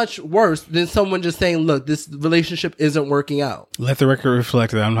so much worse than someone just saying, look, this relationship isn't working out. Let the record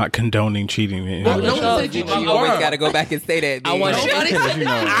reflect that I'm not condoning cheating. Well, no one said you You always are. got to go back and say that. I want Nobody- you- You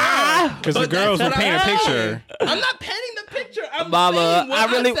know, because the But girls will that's what paint a I'm picture. I'm not painting the picture. I'm Mama, saying what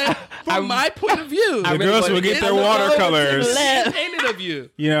I really- said from my point of view. The girls will get their watercolors. Painted of you.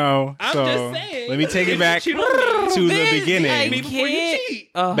 You know, I'm so just saying. let me take it back Cheat to on me. the beginning, Before you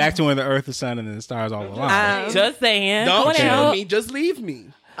cheat. back to when the earth, the sun, and the stars all aligned. Just saying. Don't Come cheat on. on me. Just leave me.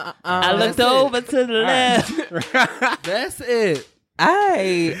 I looked That's it. over to the left. That's it. I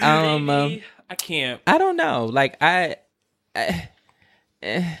Baby, I can't. I don't know. Like I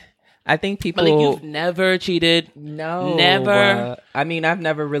think people. Malik, you've never cheated. No, Never? I mean, I've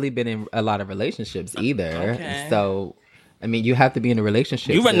never really been in a lot of relationships either. Okay. So, I mean, you have to be in a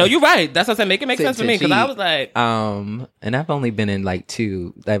relationship. You right? No, you're right. That's what I'm saying. Make it make to- sense for to me because I cheat. was like, and I've only been in like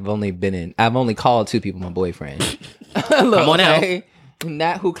two. I've only called two people my boyfriend. Come on out.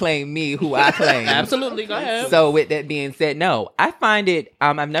 Not who claimed me, who I claim. absolutely. Go ahead. So with that being said, no, I find it,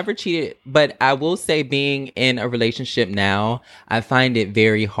 I've never cheated, but I will say being in a relationship now, I find it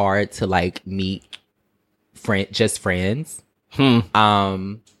very hard to like meet just friends.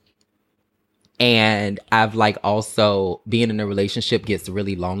 And I've like also being in a relationship gets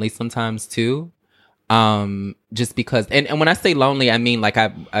really lonely sometimes too. Just because, and when I say lonely, I mean like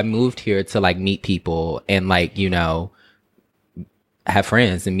I moved here to like meet people and like, you know, have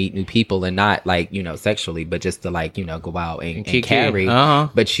friends and meet new people, and not like, you know, sexually, but just to like, you know, go out and carry.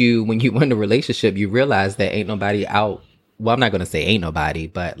 But when you in a relationship, you realize that ain't nobody out. Well, I'm not gonna say ain't nobody,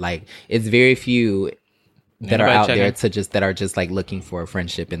 but like it's very few that are out there that are just like looking for a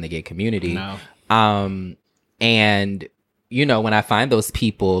friendship in the gay community. And you know, when I find those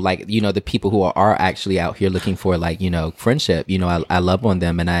people, like, you know, the people who are actually out here looking for like, you know, friendship, you know, I love on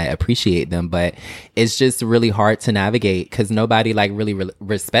them and I appreciate them, but it's just really hard to navigate because nobody like really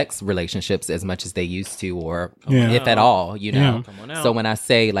respects relationships as much as they used to, or if at all, you know. Yeah. So when I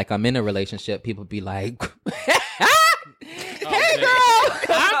say like I'm in a relationship, people be like, hey girl,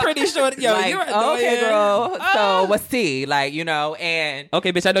 I'm pretty sure. Yo, like, you're okay, girl. So what's tea? Like, you know, and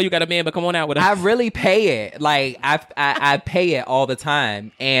okay, bitch. I know you got a man, but come on out with us. I really pay it. Like I pay it all the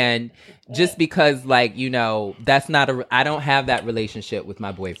time. And just because like, you know, that's not I don't have that relationship with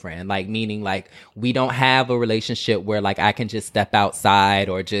my boyfriend. Like meaning like we don't have a relationship where like I can just step outside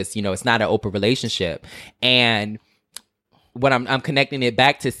or just, you know, it's not an open relationship. And what I'm connecting it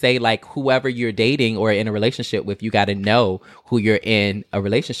back to say like whoever you're dating or in a relationship with, you got to know who you're in a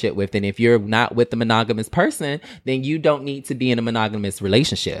relationship with. And if you're not with a monogamous person, then you don't need to be in a monogamous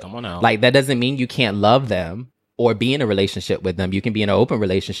relationship. Come on now. Like that doesn't mean you can't love them or be in a relationship with them. You can be in an open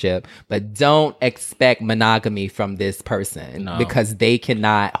relationship, but don't expect monogamy from this person because they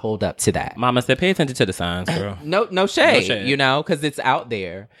cannot hold up to that. Mama said, pay attention to the signs, girl. No shade, you know, because it's out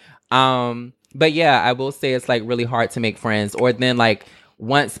there. But yeah, I will say it's like really hard to make friends. Or then like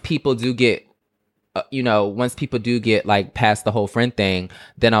once people do get, once people do get like past the whole friend thing,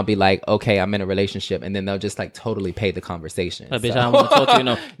 then I'll be like, okay, I'm in a relationship, and then they'll just like totally pay the conversation. Bitch, I don't want to talk to you.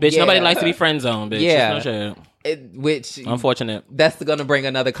 No, bitch. Yeah. Nobody likes to be friend zoned, bitch. Yeah. It's no shade. Which Unfortunate. that's gonna bring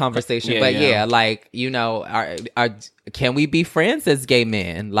another conversation. But yeah, like, you know, can we be friends as gay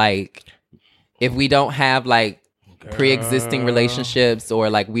men? Like, if we don't have like pre-existing relationships,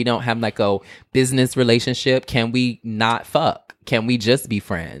 or like we don't have like a business relationship, can we not fuck? Can we just be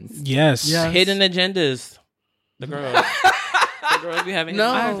friends? Yes. Yes. Hidden agendas. The girl. Girls be having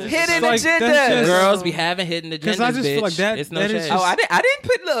No. Hidden Like, agenda. that's just- Girls be having hidden agendas. Because I just feel like that. It's no that is shade. just, Oh, I didn't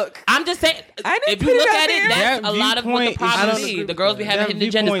put. Look, I'm just saying. I didn't If put you it look out at it, there. that's That a lot of what the viewpoint is problem just- be. The girls be having that hidden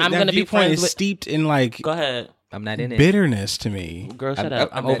agendas. viewpoint- I'm that gonna be viewpoint friends is with. steeped in like Go ahead, I'm not in it. bitterness to me. girl. Shut I'm- up.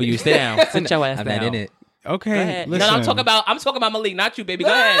 I'm I'm not over in you. it. Sit down. Sit your ass I'm down. not in it. Okay, Go ahead. listen. No, I'm talking about Malik, not you, baby.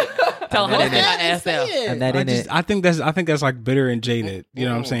 Go ahead. Tell her to sit my ass down. I'm not in it. I think that's like bitter and jaded. You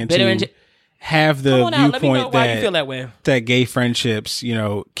know what I'm saying? Bitter to and have the Come on out. Let me know viewpoint why you feel that way. that gay friendships,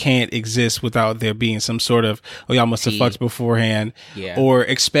 can't exist without there being some sort of, oh, y'all must have fucked beforehand, Yeah. or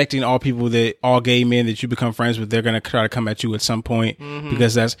expecting all gay men that you become friends with, they're gonna try to come at you at some point,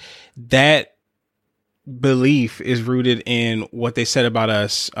 because that belief is rooted in what they said about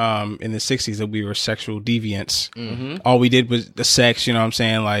us in the 60s, that we were sexual deviants. All we did was the sex. You know what I'm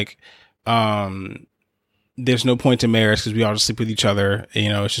saying? Like, there's no point to marriage because we all just sleep with each other.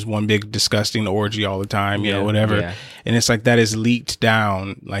 It's just one big disgusting orgy all the time, whatever. Yeah. And it's like that is leaked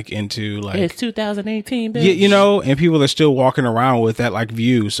down like into like, It's 2018, bitch. and people are still walking around with that like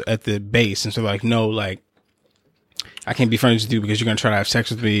views at the base. And so like, no, like I can't be friends with you because you're going to try to have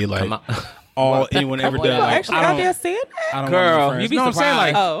sex with me. Like anyone ever does. Like, Actually, I out don't- there saying that. I don't Girl, want to be friends. you be No, I'm saying like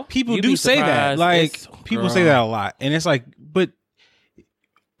surprised. Oh. people You do be say that. surprised. Like It's- people girl. say that a lot, and it's like, but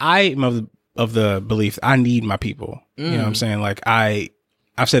I am of the belief I need my people. You know what I'm saying? Like I've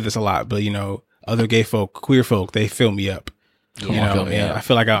said this a lot, but other gay folk, queer folk, they fill me up. Yeah. I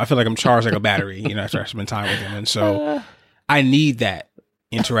feel like I'm charged like a battery. After I spend time with them, and so I need that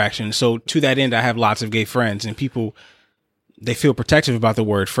interaction. So to that end, I have lots of gay friends, and people. They feel protective about the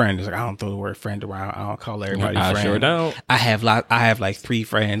word friend. It's like, I don't throw the word friend around. I don't call everybody I friend. sure don't. I have like 3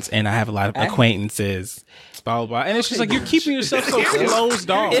 friends and I have a lot of acquaintances. Blah, blah, blah. And it's just like, you're keeping yourself so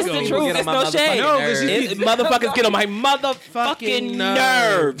closed off. It's the People truth. get on It's my no motherfucking shade. No, 'cause nerves. Motherfuckers get on my motherfucking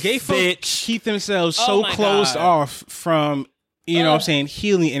nerves. Gay folk bitch. keep themselves Oh so my closed God. off from, what I'm saying,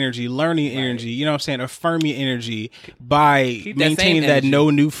 healing energy, learning energy, you know what I'm saying, affirming energy by that same maintaining that energy. no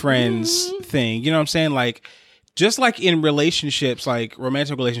new friends thing. You know what I'm saying? Like, just like in relationships, like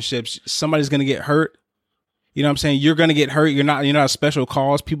romantic relationships, somebody's going to get hurt. You know what I'm saying? You're going to get hurt. You're not a special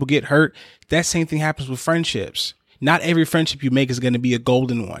cause. People get hurt. That same thing happens with friendships. Not every friendship you make is going to be a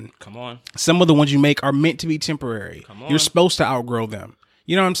golden one. Come on. Some of the ones you make are meant to be temporary. You're supposed to outgrow them.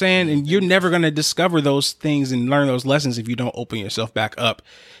 You know what I'm saying? And you're never going to discover those things and learn those lessons if you don't open yourself back up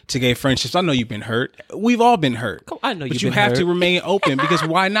to gay friendships. I know you've been hurt. We've all been hurt. I know But you've you been have hurt. to remain open because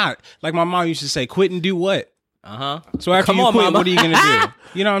why not? Like my mom used to say, quit and do what? Uh-huh. So after Come you on, quit, mama. what are you going to do?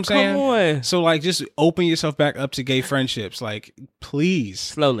 You know what I'm saying? on. So like just open yourself back up to gay friendships. Like please.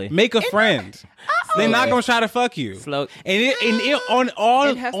 Slowly. Make a friend. They're not going to try to fuck you. Slow. On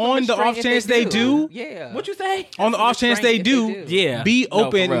It has some the off restraint if chance they do, Yeah. What you say? on the off chance they do, Yeah. be No,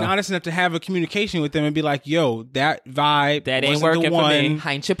 open for and real. honest enough to have a communication with them and be like, yo, that vibe That ain't wasn't working the for one. me.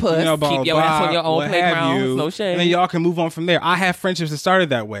 Hide your puss. Blah, Keep your blah, ass on your own what have playground. you. No shade. And then y'all can move on from there. I have friendships that started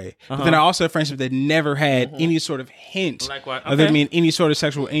that way. But then I also have friendships that never had any sort of hint Like what? of them Okay. being any sort of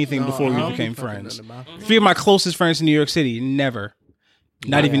sexual anything before we became friends. 3 of my closest friends in New York City, never.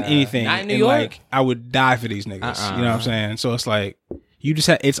 Not even anything. Not in New And York? like I would die for these niggas. You know what I'm saying? So it's like you just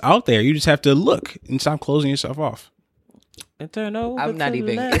it's out there. You just have to look and stop closing yourself off. And turn over I'm not to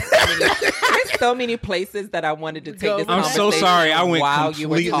even. the left. There's so many places that I wanted to take this. I'm so conversation sorry. I went while you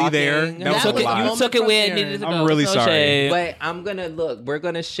were completely there. talking. That was Took a it, lot. you took it where it needed to go. I'm really No sorry. shade. But I'm gonna look. We're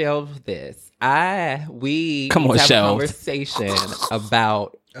gonna shelve this. We Come on, need to have shelved. a conversation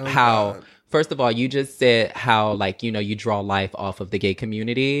about how. First of all, you just said how you draw life off of the gay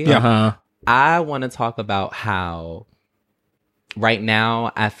community. Yeah. Uh-huh. I want to talk about how right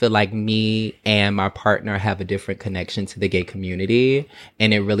now I feel like me and my partner have a different connection to the gay community,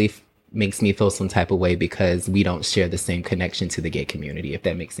 and it really makes me feel some type of way because we don't share the same connection to the gay community, if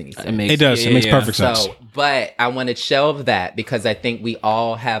that makes any sense. It does. It makes perfect sense. So, but I want to shelve that because I think we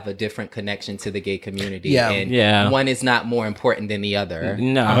all have a different connection to the gay community. Yeah. And Yeah. one is not more important than the other.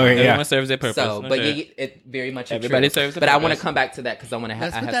 No, Oh, yeah. everyone serves their purpose. So, No but shade. it very much Everybody true. serves a But I want to purpose. come back to that because I want to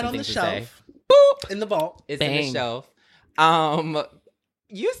Let's I put have that some on the things to say. shelf. In the vault. It's in Bang. the shelf.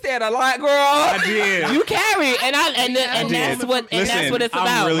 You said a lot, girl. I did. You carry, and that's did. what Listen, what it's I'm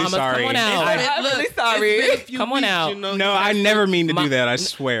about. really Mama, sorry. come on out. I'm really sorry. Come on out. No, I never mean to do that. I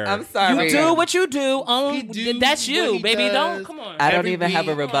swear. I'm sorry. You do what you do. do That's what you, he baby. does. Don't come on. I don't Every even have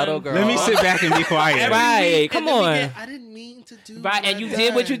a week. rebuttal, girl. Let me sit back and be quiet. Right, come on. I didn't mean to do Right, and you that.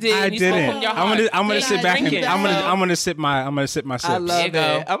 did what you did. I and you spoke didn't. from your I'm heart. gonna Yeah, sit back and drink it. I'm gonna sip my sips. I There love you it.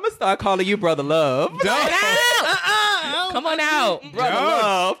 go. I'm gonna start calling you Brother Love. Come on out. Brother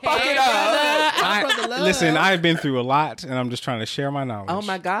Love. Fuck it up. Brother Love. Listen, I've been through a lot, and I'm just trying to share my knowledge. Oh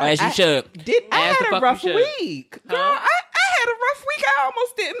my God. As you should. I As the had a fuck rough you should. week. Girl, I had a week I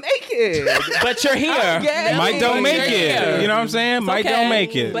almost didn't make it. But you're here. Yeah. Might don't make it. You know what I'm saying? Might okay. don't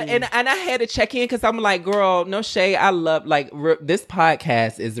make it. But and I had to check in because I'm like, girl, no shade. I love this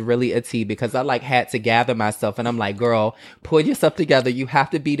podcast is really a tea because I had to gather myself and I'm like, girl, pull yourself together. You have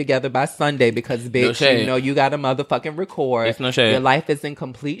to be together by Sunday because bitch, shade. you know you got to motherfucking record. It's no shade. Your life is in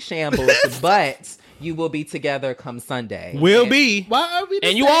complete shambles, but you will be together come Sunday. Will And- be. Why are we the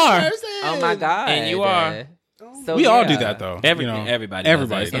And you same are. person? Oh my god. And you are. So We all yeah. do that though. Every- you know, everybody does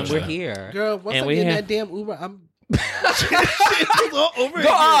Everybody's that. And does we're that. here. Girl, once And I we get in have- that damn Uber, I'm shit's all over Go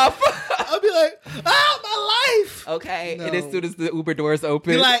off. I'll be like, oh, my life. Okay. No. And as soon as the Uber doors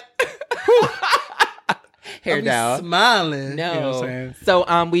open, Be like, hair I'll be down. smiling. No. You know what I'm saying?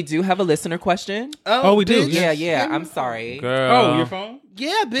 So we do have a listener question. Oh, we do? bitch. Yeah. I'm sorry. Girl. Oh, your phone?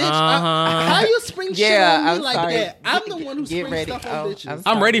 Yeah, bitch. Uh-huh. How you spring Yeah, shit on me I'm like sorry. that? I'm the one who Get springs ready. stuff Oh, on bitches.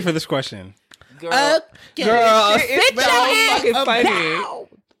 I'm I'm ready for this question. Girl, Okay. girl, Shit it's is so fucking about- funny.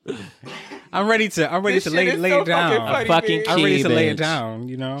 I'm ready to This lay shit is lay so it down. fucking funny, Fucking bitch. I'm ready to lay it bitch. down,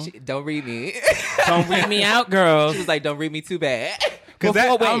 you know? Don't read me. Don't read me out, girls. She was like, don't read me too bad.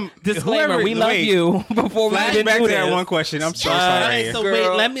 Before, wait, disclaimer, we love you. Before we even Flashback do to this. that one question. I'm so All sorry. right, so Girl.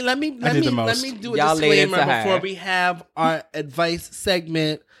 wait, let me do a Y'all laid disclaimer into her. before we have our advice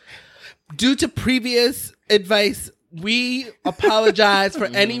segment. Due to previous advice, we apologize for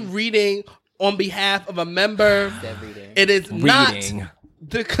any reading on behalf of a member. It is not Reading.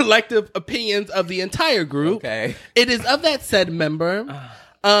 the collective opinions of the entire group. Okay. It is of that said member.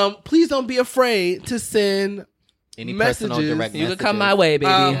 Please don't be afraid to send Any messages. personal direct You can messages. come my way,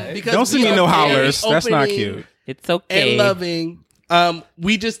 baby. because Don't send we me are no very hollers. That's not opening cute. It's okay. and loving.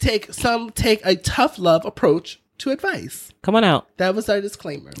 We just take a tough love approach to advice. Come on out. That was our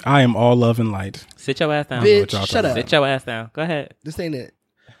disclaimer. I am all love and light. Sit your ass down. Bitch, y'all shut talking up. Sit your ass down. Go ahead. This ain't it.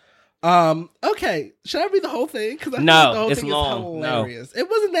 Okay. Should I read the whole thing? Because I No, the whole it's thing long. is hilarious. It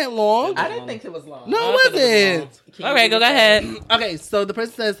wasn't that long. I didn't think it was long. No, it wasn't. Okay, go ahead. Okay, so the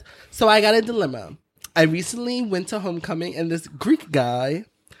person says, so I got a dilemma. I recently went to homecoming and this Greek guy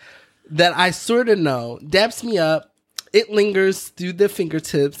that I sort of know daps me up. It lingers through the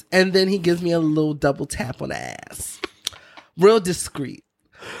fingertips and then he gives me a little double tap on the ass. Real discreet.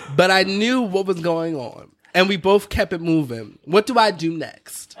 But I knew what was going on and we both kept it moving. What do I do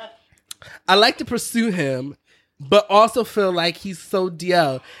next? I like to pursue him, but also feel like he's so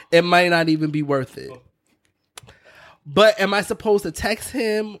DL, it might not even be worth it. But am I supposed to text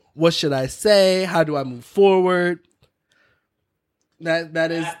him? What should I say? How do I move forward?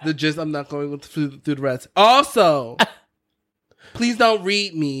 That is the gist. I'm not going through the rest. Also, please don't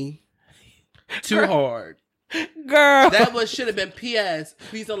read me too hard. Girl. That should have been P.S.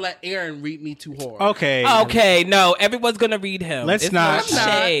 Please don't let Aaron read me too hard. Okay. Okay, no, everyone's gonna read him. Let's It's not. no I'm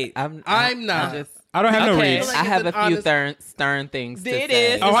not. shade. I'm not. I don't have no Okay. reads. Like I have it's a an few honest- stern things to It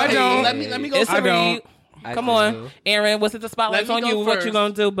say. is. Oh, I It's a don't. read. Let me go It's first. a read. I Come do. on, Aaron. What's it? The spotlight's Let on me you. go What you first.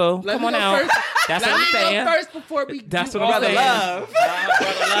 gonna do, boo? Let Come me on go out. first. That's Let what me I'm go saying. first before we That's do what I'm all saying. that.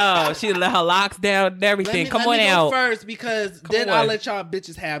 Brother love. She let her locks down and everything. Come let on me go out. first because then on. I'll let y'all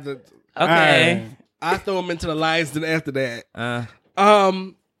bitches have the. Okay. I throw them into the lions. Then after that, Uh,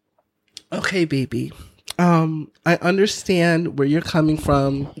 okay, baby. I understand where you're coming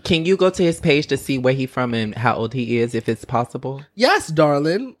from. Can you go to his page to see where he from and how old he is, if it's possible? Yes,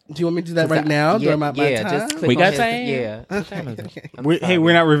 darling. Do you want me to do that right now during my time? just click We on got his, time? Yeah. Okay. Hey,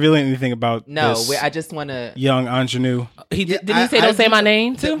 we're not revealing anything about No, this I just want to. young ingenue. didn't he I- say I don't say do- my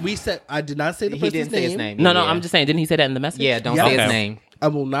name too? We said I did not say the He person's didn't say his name. No, Yeah. I'm just saying. Didn't he say that in the message? Yeah, don't Yeah. say his Okay. name. I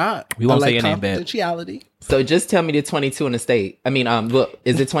will not. We won't I say like your name, babe. confidentiality. So just tell me the 22 in the state. I mean, look,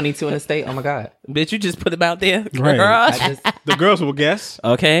 is it 22 in the state? Oh my god. Bitch, you just put him out there, Right. girl. I just, The girls will guess.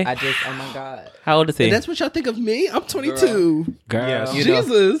 Okay. oh my god. How old is he? And that's what y'all think of me. I'm 22. girl. Yes. You know,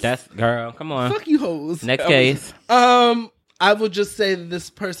 Jesus. That's girl. Come on. Fuck you, hoes. Next case. I will just say that this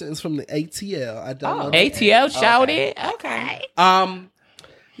person is from the ATL. I don't know. ATL shouted. Okay.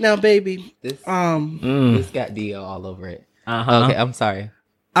 Now, baby. This Mm. this got DL all over it. Uh-huh. Okay, I'm sorry.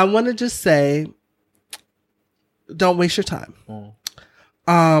 I want to just say, don't waste your time.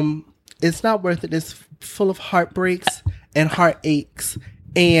 It's not worth it. It's full of heartbreaks and heartaches.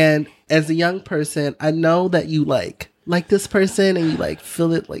 And as a young person, I know that you like this person and you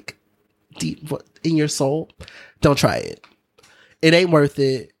feel it deep in your soul. Don't try it. It ain't worth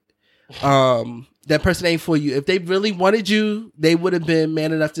it. That person ain't for you. If they really wanted you, they would have been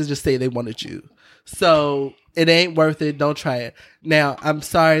man enough to just say they wanted you. So it ain't worth it. Don't try it. Now, I'm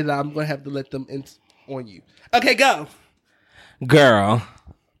sorry that I'm going to have to let them in on you. Okay, go. Girl.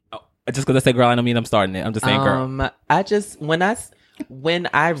 Oh, just because I say girl, I don't mean I'm starting it. I'm just saying girl. I just when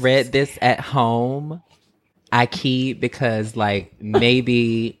I read this at home, I keep because like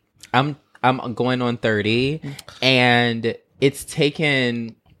maybe I'm going on 30 and it's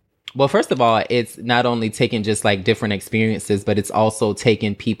taken. Well, first of all, it's not only taking just like different experiences, but it's also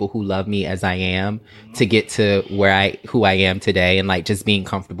taking people who love me as I am to get to who I am today, and like just being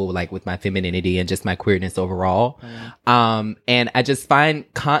comfortable like with my femininity and just my queerness overall. And I just find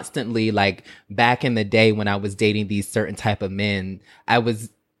constantly like back in the day when I was dating these certain type of men, I was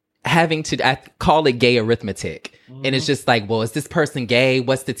I call it gay arithmetic. And it's just like, well, is this person gay?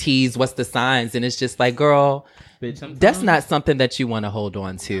 What's the T's? What's the signs? And it's just like, girl, that's not something that you want to hold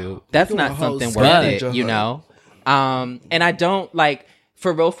on to. That's not something worth it, you know? And I don't like,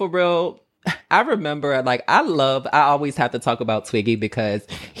 for real, I remember like, I always have to talk about Twiggy because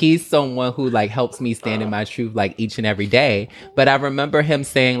he's someone who like helps me stand in my truth like each and every day. But I remember him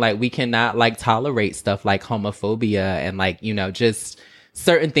saying like, we cannot like tolerate stuff like homophobia and like, you know, just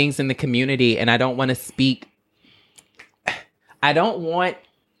certain things in the community. And I don't want us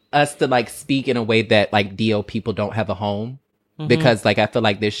to like speak in a way that like DL people don't have a home because like I feel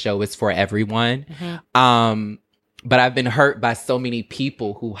like this show is for everyone. But I've been hurt by so many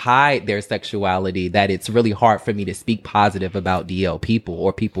people who hide their sexuality that it's really hard for me to speak positive about DL people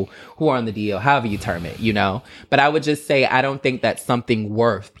or people who are on the DL, however you term it, you know? But I would just say, I don't think that's something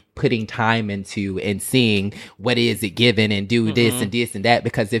worth putting time into and seeing what is it given and do this and this and that,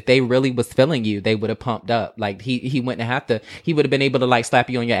 because if they really was feeling you, they would have pumped up. Like he wouldn't have to, he would have been able to like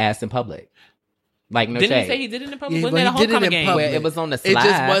slap you on your ass in public. Like no Didn't shade. he say he did it in public? Yeah, Wasn't but that a he did it homecoming in game? public. Where it was on the It slide.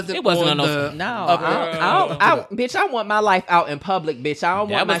 just wasn't. It wasn't on the. no. Bitch, I want my life out in public, bitch. I don't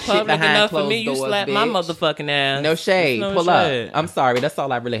That want my was shit public behind enough closed for me. You doors, slapped bitch. my motherfucking ass. No shade. No Pull shade. up. I'm sorry. That's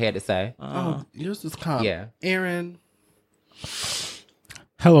all I really had to say. Oh, yours was calm. Yeah. Aaron.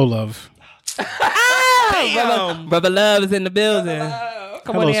 Hello, love. Brother Love is in the building.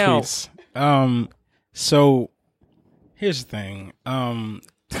 Come Hello, on out. sweets. So here's the thing.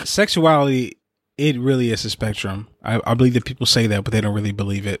 Sexuality, it really is a spectrum. I believe that people say that, but they don't really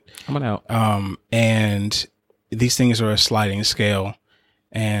believe it. Come on out. And these things are a sliding scale.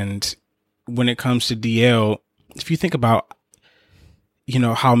 And when it comes to DL, if you think about, you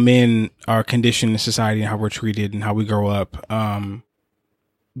know, how men are conditioned in society and how we're treated and how we grow up,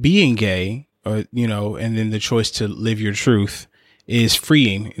 being gay, you know, and then the choice to live your truth is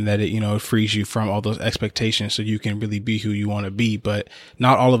freeing in that it, you know, it frees you from all those expectations so you can really be who you want to be. But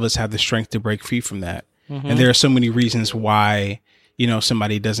not all of us have the strength to break free from that. And there are so many reasons why, you know,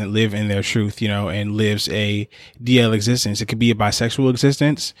 somebody doesn't live in their truth, you know, and lives a DL existence. It could be a bisexual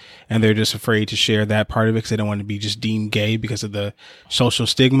existence and they're just afraid to share that part of it because they don't want to be just deemed gay because of the social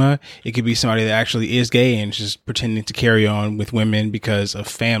stigma. It could be somebody that actually is gay and just pretending to carry on with women because of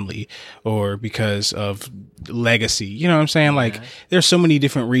family or because of legacy. You know what I'm saying? Like there's so many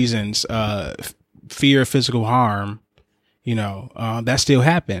different reasons, fear of physical harm, you know, that still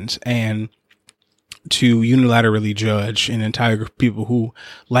happens. And to unilaterally judge an entire group of people who,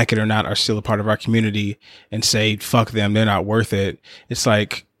 like it or not, are still a part of our community and say, fuck them, they're not worth it. It's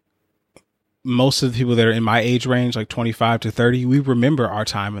like most of the people that are in my age range, like 25 to 30, we remember our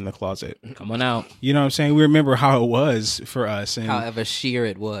time in the closet. Come on out. You know what I'm saying? We remember how it was for us. And However sheer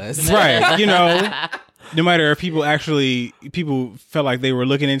it was. right. You know, no matter if people felt like they were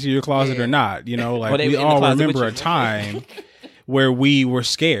looking into your closet or not, you know, like Or they we were in the all closet with remember you. a time where we were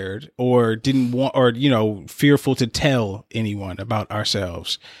scared or didn't want, or, you know, fearful to tell anyone about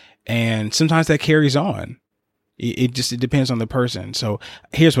ourselves. And sometimes that carries on. It depends on the person. So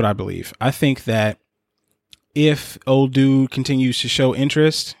here's what I believe. I think that if old dude continues to show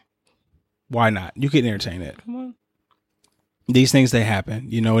interest, why not? You can entertain it. Come on. These things, they happen,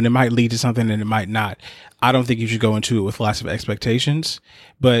 you know, and it might lead to something and it might not. I don't think you should go into it with lots of expectations,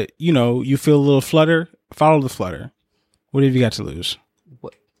 but, you know, you feel a little flutter, follow the flutter. What have you got to lose?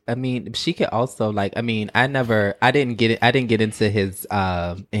 I mean, she could also like. I mean, I didn't get into his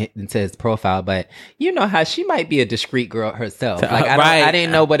profile, but you know how she might be a discreet girl herself. Like I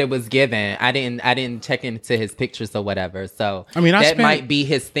didn't know what it was given. I didn't check into his pictures or whatever. So I mean, that might be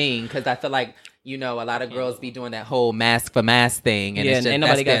his thing because I feel like, you know, a lot of girls be doing that whole mask for mask thing, and Yeah, it's just, ain't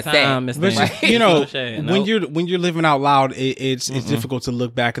nobody got that's their time. thing. Miss But Thing. you know, No shade. when Nope. you're living out loud, it's difficult to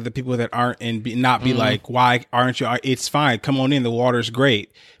look back at the people that aren't and not be like, why aren't you? It's fine. Come on in. The water's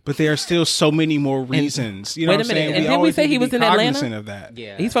great. But there are still so many more reasons. You know wait what a I'm minute, saying? and didn't we always say need he to was be in Atlanta? cognizant of that.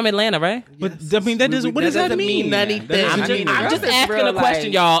 Yeah, He's from Atlanta, right? But I mean, what does that doesn't mean anything. That doesn't I mean, I'm just It's asking real, a question,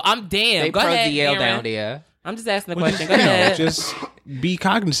 like, y'all. I'm damn. they Go pro ahead, DL Aaron. down there. I'm just asking a Well, question. Go you know, ahead. just be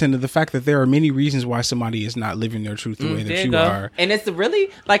cognizant of the fact that there are many reasons why somebody is not living their truth the way there that you you go. are. And it's really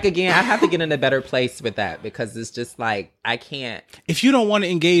like, again, I have to get in a better place with that because it's just like I can't. If you don't want to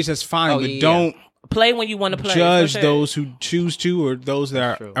engage, that's fine. Oh, but yeah. don't Play when you want to play. judge For sure. those who choose to, or those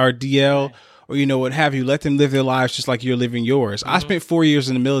that are DL, or what have you. Let them live their lives just like you're living yours. I spent 4 years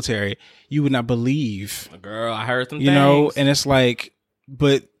in the military. You would not believe, Girl, I heard some you things. know, and it's like,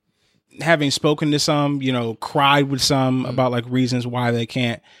 but having spoken to some, cried with some about like reasons why they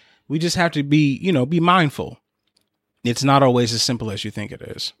can't. We just have to be, be mindful. It's not always as simple as you think it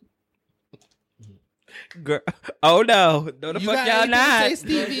is. Girl. Oh no, no the You fuck got y'all anything to not. say,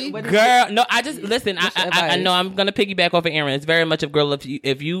 Stevie? Girl, no, I just listen. I advice? know I'm gonna piggyback off of Aaron. It's very much of girl.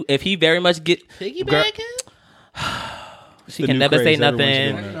 If he very much get Piggybacking? she The can new never say craze, everyone's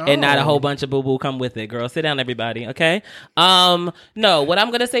nothing doing it. and not a whole bunch of boo boo come with it. Girl, sit down, everybody. Okay. No, what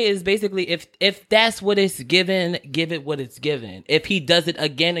I'm gonna say is basically if that's what it's given, give it what it's given. If he does it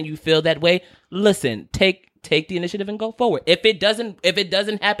again and you feel that way, listen, take the initiative and go forward. If it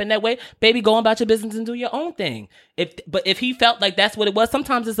doesn't happen that way, baby, go about your business and do your own thing. But if he felt like that's what it was,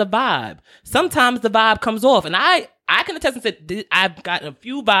 sometimes it's a vibe. Sometimes the vibe comes off, and I can attest and say I've gotten a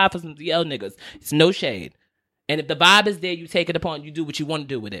few vibes from some DL niggas. It's no shade, and if the vibe is there, you take it upon. You do what you want to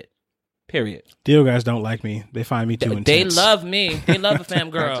do with it. Period. Deal guys don't like me. They find me too They intense. love me. They love a fam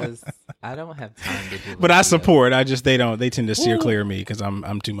girl. I don't have time to do. But I that. support. I just they tend to steer clear of me because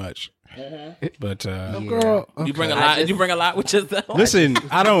I'm too much. But Girl, You bring a I lot. just- You bring a lot with yourself. listen,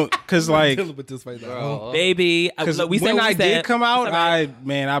 I don't because like dealing with this right now. Baby. because Look, we said when what we I did said. come out, It's all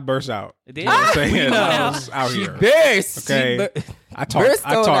right. I burst out. Did? You know what I'm saying? know. I was out here. Burst. Okay. I burst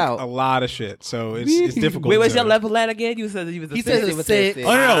talk on out. a lot of shit, so it's difficult. Wait, what's to- your level at again? You said you was a He said six. a six.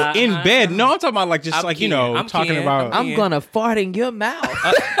 Oh no, in bed. No, I'm talking about like just I'm like Ken. I'm talking Ken. about. I'm gonna fart in your mouth.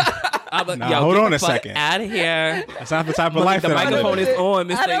 Nah, hold on a second. Out of here. That's not the type of life The that I microphone live. is on,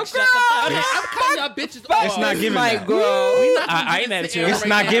 Miss I Thing. don't Shut the fuck up. I'm cutting y'all bitches off. It's not giving My that. girl. I ain't mad at you. It's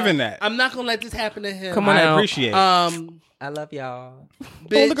not giving that. I'm not gonna let this happen to him. Come on I out. appreciate it. I love y'all.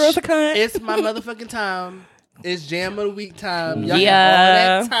 Bitch, All the girls are kind. It's my motherfucking time. It's Jam of the Week time. Y'all Yeah.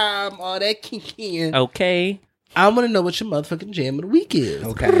 have all that time, all that kinking. Okay. I want to know what your motherfucking Jam of the Week is.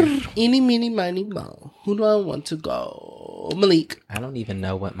 Okay. Eeny, meeny, miny, mo. Who do I want to go? Malik. I don't even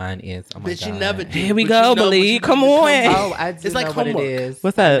know what mine is. Oh my Bitch, God. you never did. Here we but go, you know what Malik. you Come need to on. Oh, I do It's like know what homework. it is.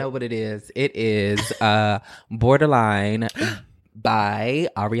 What's I that? know what it is. It is Borderline by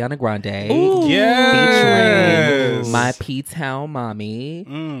Ariana Grande. Ooh. Yes. Featuring my P-Town mommy,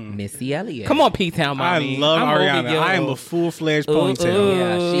 Missy Elliott. Come on, P-Town, mommy. I love I'm over Ariana. you. I am a full-fledged Ooh, ponytail. ooh.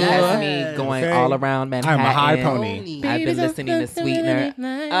 Yeah, she has me Yes. going Okay. all around Manhattan. I'm a high pony. I've been listening to Sweetener.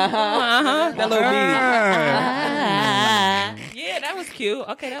 Uh-huh. That little beat. Ah. Yeah, that was cute.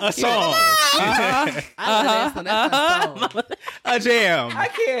 Okay, that A was cute. song. I love that. That's my song. A jam. I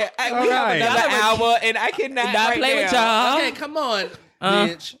can't. All right. Another hour, and I cannot Not play with y'all. Okay, come on,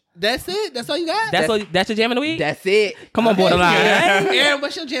 bitch. That's it? That's all you got? That's your jam of the week? That's it. Come on, Borderline. Aaron,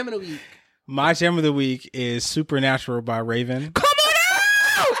 what's your Jam of the Week? My jam of the week is Supernatural by Raven. Come on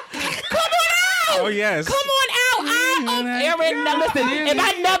out! Come on out! Oh yes. Come on out! Aaron, now listen, if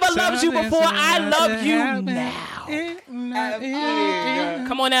I never loved you before, I love you now.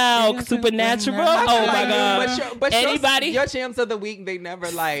 Come on out, Supernatural. Oh my God. But Anybody? your jams of the week, they never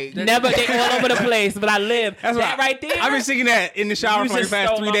like. Never, they all over the place, but I live. That's That what right there. I've been singing that in the shower You for like the just past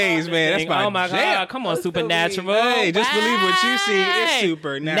stole 3 my days, heart, man. That's thing. my Oh my jam. God, come on, That's the Supernatural. Hey, just believe what you see. It's Right.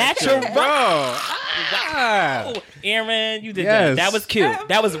 supernatural. Natural. Ah. Aaron, you did Yes. that. That was cute.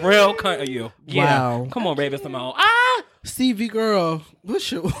 That was real cunt of you. Yeah. Wow. Come on, Raven Simone. Stevie girl,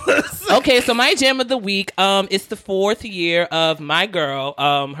 what's your Okay, so my jam of the week, it's the 4th year of my girl,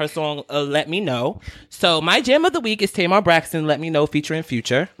 her song "Let Me Know." So my jam of the week is Tamar Braxton, "Let Me Know" featuring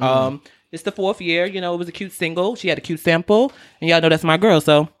Future. It's the 4th year. You know, it was a cute single. She had a cute sample, and y'all know that's my girl.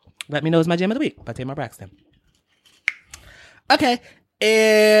 So "Let Me Know" is my jam of the week by Tamar Braxton. Okay,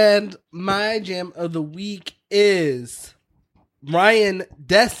 and my Jam of the Week is Ryan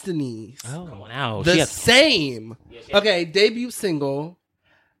Destiny's Oh wow, The Same. Okay, debut single.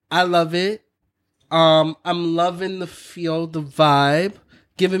 I love it. I'm loving the feel, the vibe,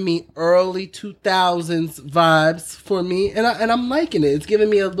 giving me early 2000s vibes for me, and I'm liking it. It's giving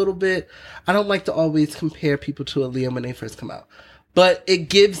me a little bit. I don't like to always compare people to Aaliyah when they first come out, but it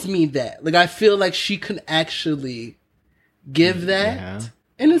gives me that. Like I feel like she can actually give that, Yeah.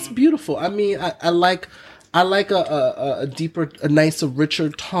 and it's beautiful. I mean, I like a deeper, a nicer, richer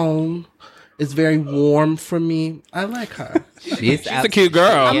tone. It's very warm for me. I like her. She's a cute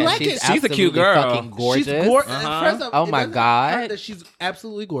girl. I'm liking she's it. She's a cute absolutely girl. Fucking gorgeous. She's gorgeous. Oh my God. That she's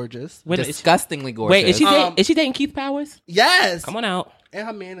absolutely gorgeous. Wait, Disgustingly gorgeous. wait, is she dating Keith Powers? Yes. Come on out. And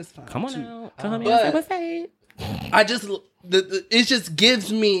her man is fine. Come on too. out. Come on But- out. What's that? I just it just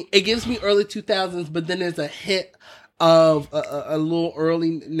gives me early 2000s, but then there's a hit of a little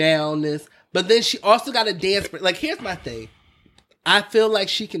early nowness. But then she also got a dance break. Like, here's my thing. I feel like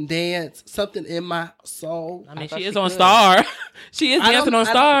she can dance. Something in my soul. I mean, thought she is she on could. Star. She is dancing on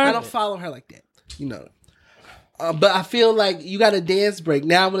Star. I don't follow her like that. You know. But I feel like you got a dance break.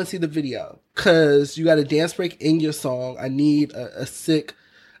 Now I want to see the video. Because you got a dance break in your song. I need a sick...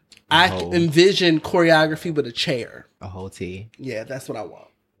 I envision choreography with a chair. A whole tea. Yeah, that's what I want.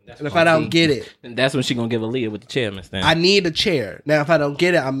 And if I don't get it, And that's when she gonna give Aaliyah with the chairman stand. I need a chair. Now, if I don't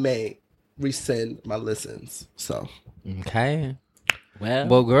get it, I may rescind my listens. So, Okay. well,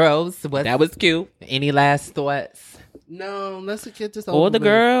 Well, girls, what, that was cute. any last thoughts? no, let's get this All over the with.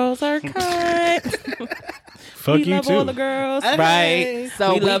 girls are kind. Fuck We you love too. all the girls, Okay. right?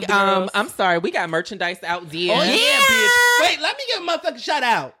 So We love the girls. I'm sorry, we got merchandise out there. Oh, yeah, bitch. Wait, let me give a motherfucking shout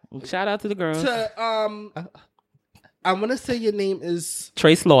out Shout out to the girls. to, I want to say your name is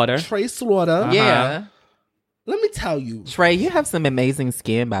Trey Slaughter. Trey Slaughter. Yeah. Let me tell you. Trey, you have some amazing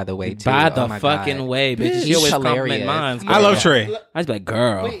skin, by the way, too. By Oh the my fucking God. way, bitch. Bitch. She always Hilarious. compliment mine. I love Trey. I was like,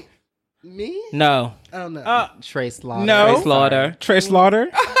 girl. Wait, me? No. Oh, no. Trey Slaughter. No. Trey Slaughter. Trey Slaughter.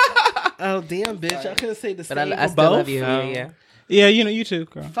 Oh, damn, bitch. I couldn't say the But same I for still both. love you. Yeah, yeah. Yeah, you too,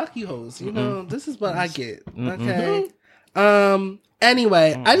 girl. Fuck you hoes. You know, this is what I get. Okay.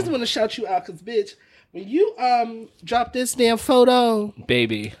 Anyway, I just want to shout you out because, bitch, when you dropped this damn photo,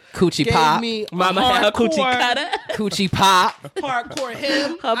 Baby. Coochie gave pop. me a Mama had her coochie hardcore- cutter. Coochie pop. hardcore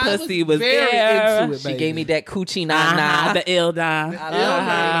him. Her I pussy was very there. into it, She baby. gave me that coochie nah. The Ilda.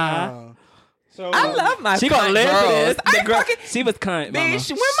 Yeah, So I love my She gonna cunt live for girls. this. I The girl, fucking, she was cunt, mama. bitch,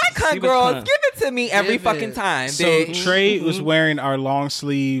 when my cunt She was girls, cunt. give it to me every Give fucking it. time, So bitch. Trey was wearing our long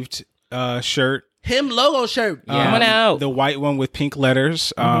sleeved shirt. Him logo shirt. Yeah. Coming out. The white one with pink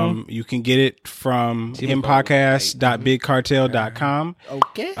letters. You can get it from himpodcast.bigcartel.com.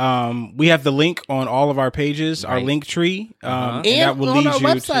 Okay. We have the link on all of our pages, our link tree, and that will on lead our you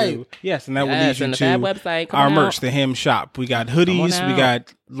website. to and that will Yes, lead you and the to Fab website. Come our on merch, out. the Him shop. We got hoodies, Come on we out.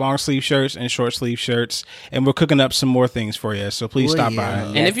 got long sleeve shirts and short sleeve shirts, and we're cooking up some more things for you. So please Oh, stop yeah. by.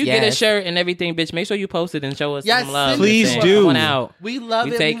 And if you get a Yes. shirt and everything, bitch, make sure you post it and show us Yes, some love. send it Please to us. do. Come on out. We love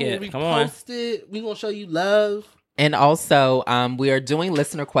We it. take we it. will Come on. repost it. We gonna show you love. And also, we are doing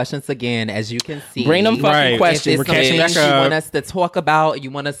listener questions again, as you can see. Bring them fucking Right. questions. If We're catching there's back things you up. want us to talk about,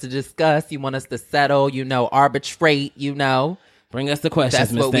 you want us to discuss, you want us to settle, arbitrate, Bring us the questions,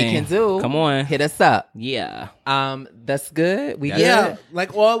 that's Miss what we Thing. can do. Come on. Hit us up. Yeah. That's good. We Yeah, good?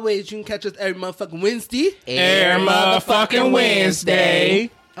 like always, you can catch us every motherfucking Wednesday. Air motherfucking Wednesday.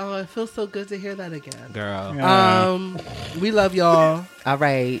 Oh, it feels so good to hear that again. Girl. We love y'all. All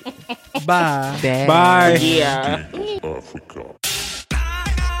right. Bye. Bye. Bye. Yeah. Africa.